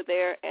whites who are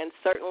there, and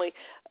certainly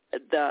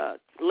the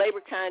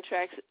labor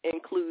contracts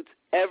includes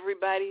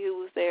everybody who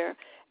was there.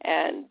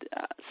 And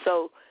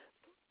so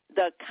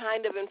the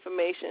kind of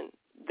information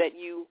that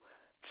you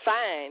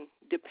find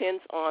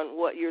depends on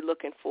what you're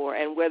looking for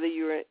and whether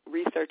you're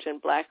researching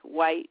black,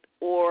 white,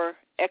 or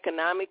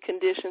economic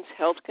conditions,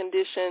 health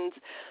conditions,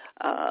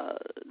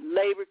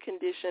 labor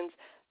conditions.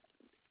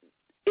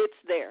 It's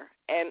there.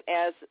 And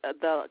as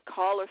the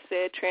caller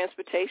said,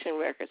 transportation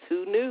records,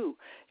 who knew?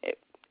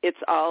 It's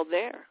all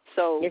there.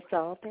 So it's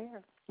all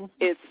there. Mm-hmm.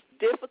 It's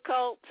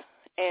difficult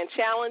and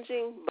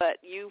challenging, but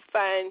you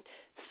find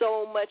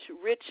so much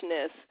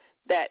richness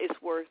that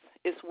it's worth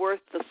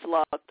the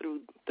slog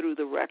through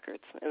the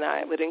records. And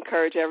I would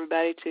encourage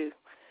everybody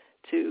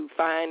to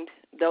find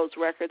those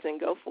records and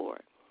go for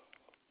it.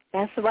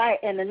 That's right.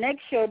 And the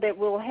next show that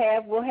we'll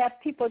have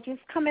people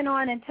just coming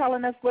on and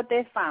telling us what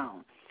they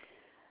found,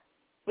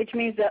 which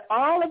means that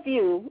all of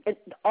you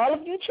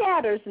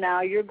chatters now,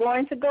 you're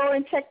going to go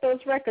and check those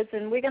records,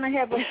 and we're going to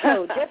have a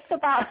show just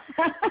about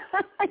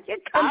you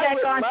come I back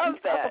would on love and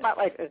that. talk about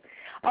like this.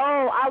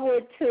 Oh, I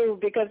would too,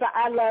 because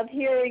I love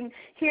hearing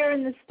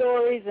the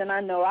stories, and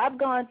I know I've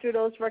gone through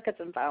those records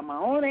and found my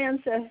own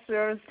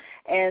ancestors,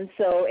 and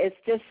so it's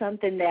just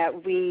something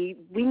that we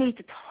need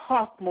to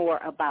talk more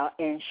about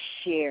and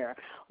share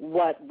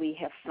what we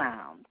have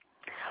found.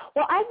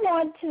 Well, I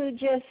want to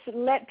just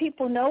let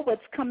people know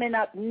what's coming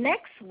up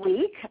next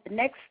week.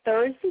 Next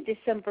Thursday,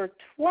 December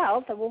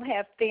 12th, I will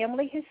have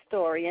family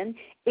historian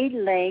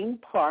Elaine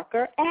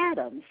Parker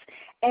Adams,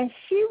 and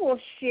she will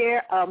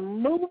share a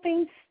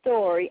moving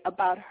story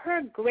about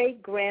her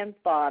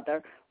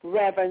great-grandfather,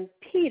 Reverend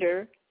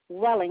Peter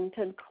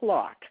Wellington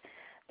Clark.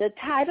 The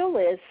title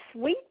is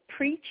Sweet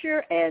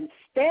Preacher and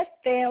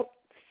Steadfast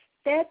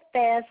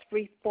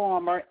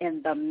Reformer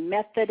in the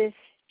Methodist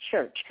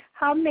Church.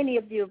 How many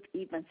of you have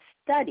even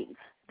studied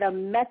the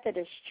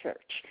Methodist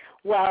Church?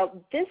 Well,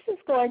 this is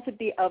going to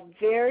be a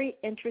very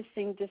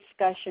interesting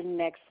discussion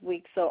next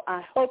week, so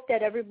I hope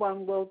that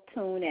everyone will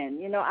tune in.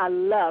 You know, I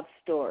love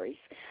stories.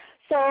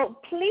 So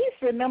please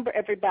remember,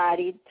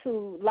 everybody,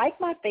 to like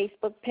my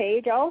Facebook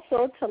page,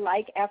 also to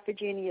like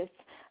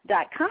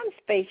AfroGenius.com's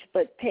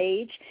Facebook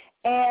page,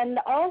 and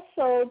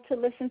also to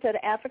listen to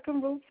the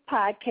African Roots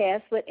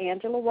podcast with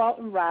Angela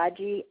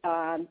Walton-Raji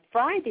on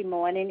Friday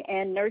morning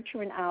and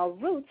Nurturing Our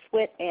Roots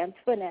with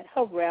Antoinette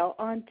Harrell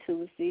on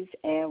Tuesdays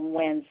and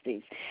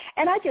Wednesdays.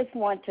 And I just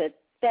want to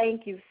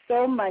thank you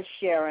so much,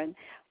 Sharon,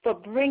 for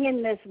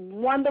bringing this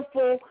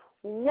wonderful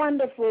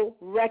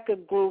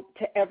record group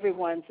to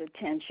everyone's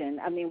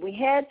attention. I mean, we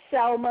had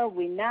Selma,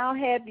 we now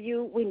have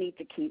you. We need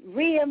to keep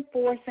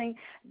reinforcing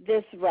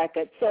this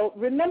record. So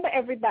remember,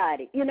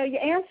 everybody, you know,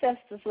 your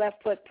ancestors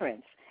left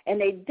footprints, and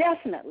they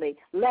definitely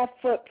left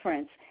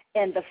footprints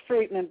in the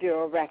Freedmen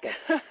Bureau records.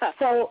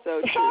 So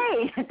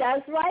hey,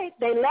 that's right.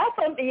 They left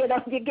them. You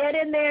know, you get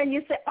in there and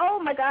you say, oh,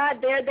 my God,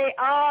 there they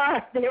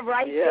are. They're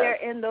right there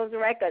in those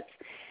records.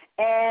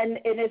 And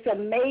it's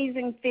an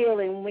amazing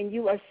feeling when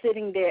you are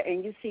sitting there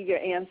and you see your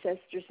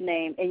ancestor's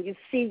name and you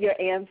see your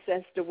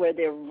ancestor where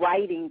they're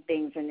writing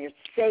things and they're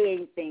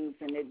saying things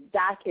and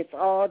it's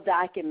all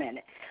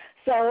documented.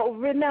 So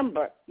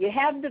remember, you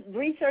have the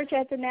research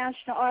at the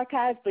National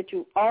Archives, but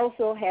you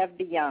also have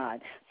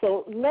beyond.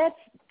 So let's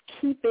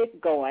keep it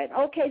going.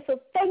 Okay, so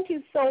thank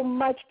you so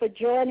much for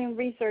joining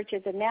Research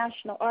at the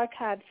National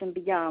Archives and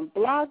Beyond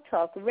Blog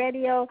Talk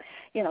Radio.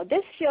 You know,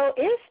 this show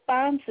is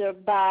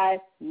sponsored by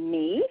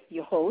me,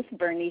 your host,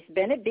 Bernice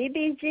Bennett,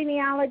 BB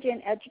Genealogy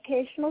and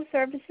Educational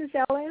Services,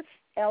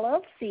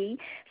 LLC.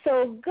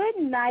 So good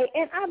night,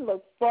 and I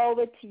look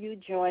forward to you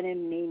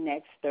joining me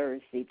next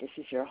Thursday. This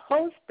is your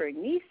host,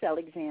 Bernice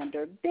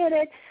Alexander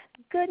Bennett.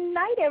 Good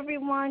night,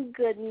 everyone.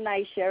 Good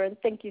night, Sharon.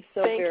 Thank you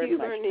so very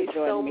much Bernice, for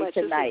joining me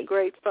tonight. This was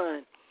great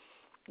fun.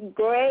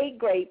 Great.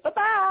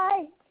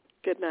 Bye-bye.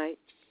 Good night.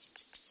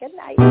 Good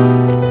night.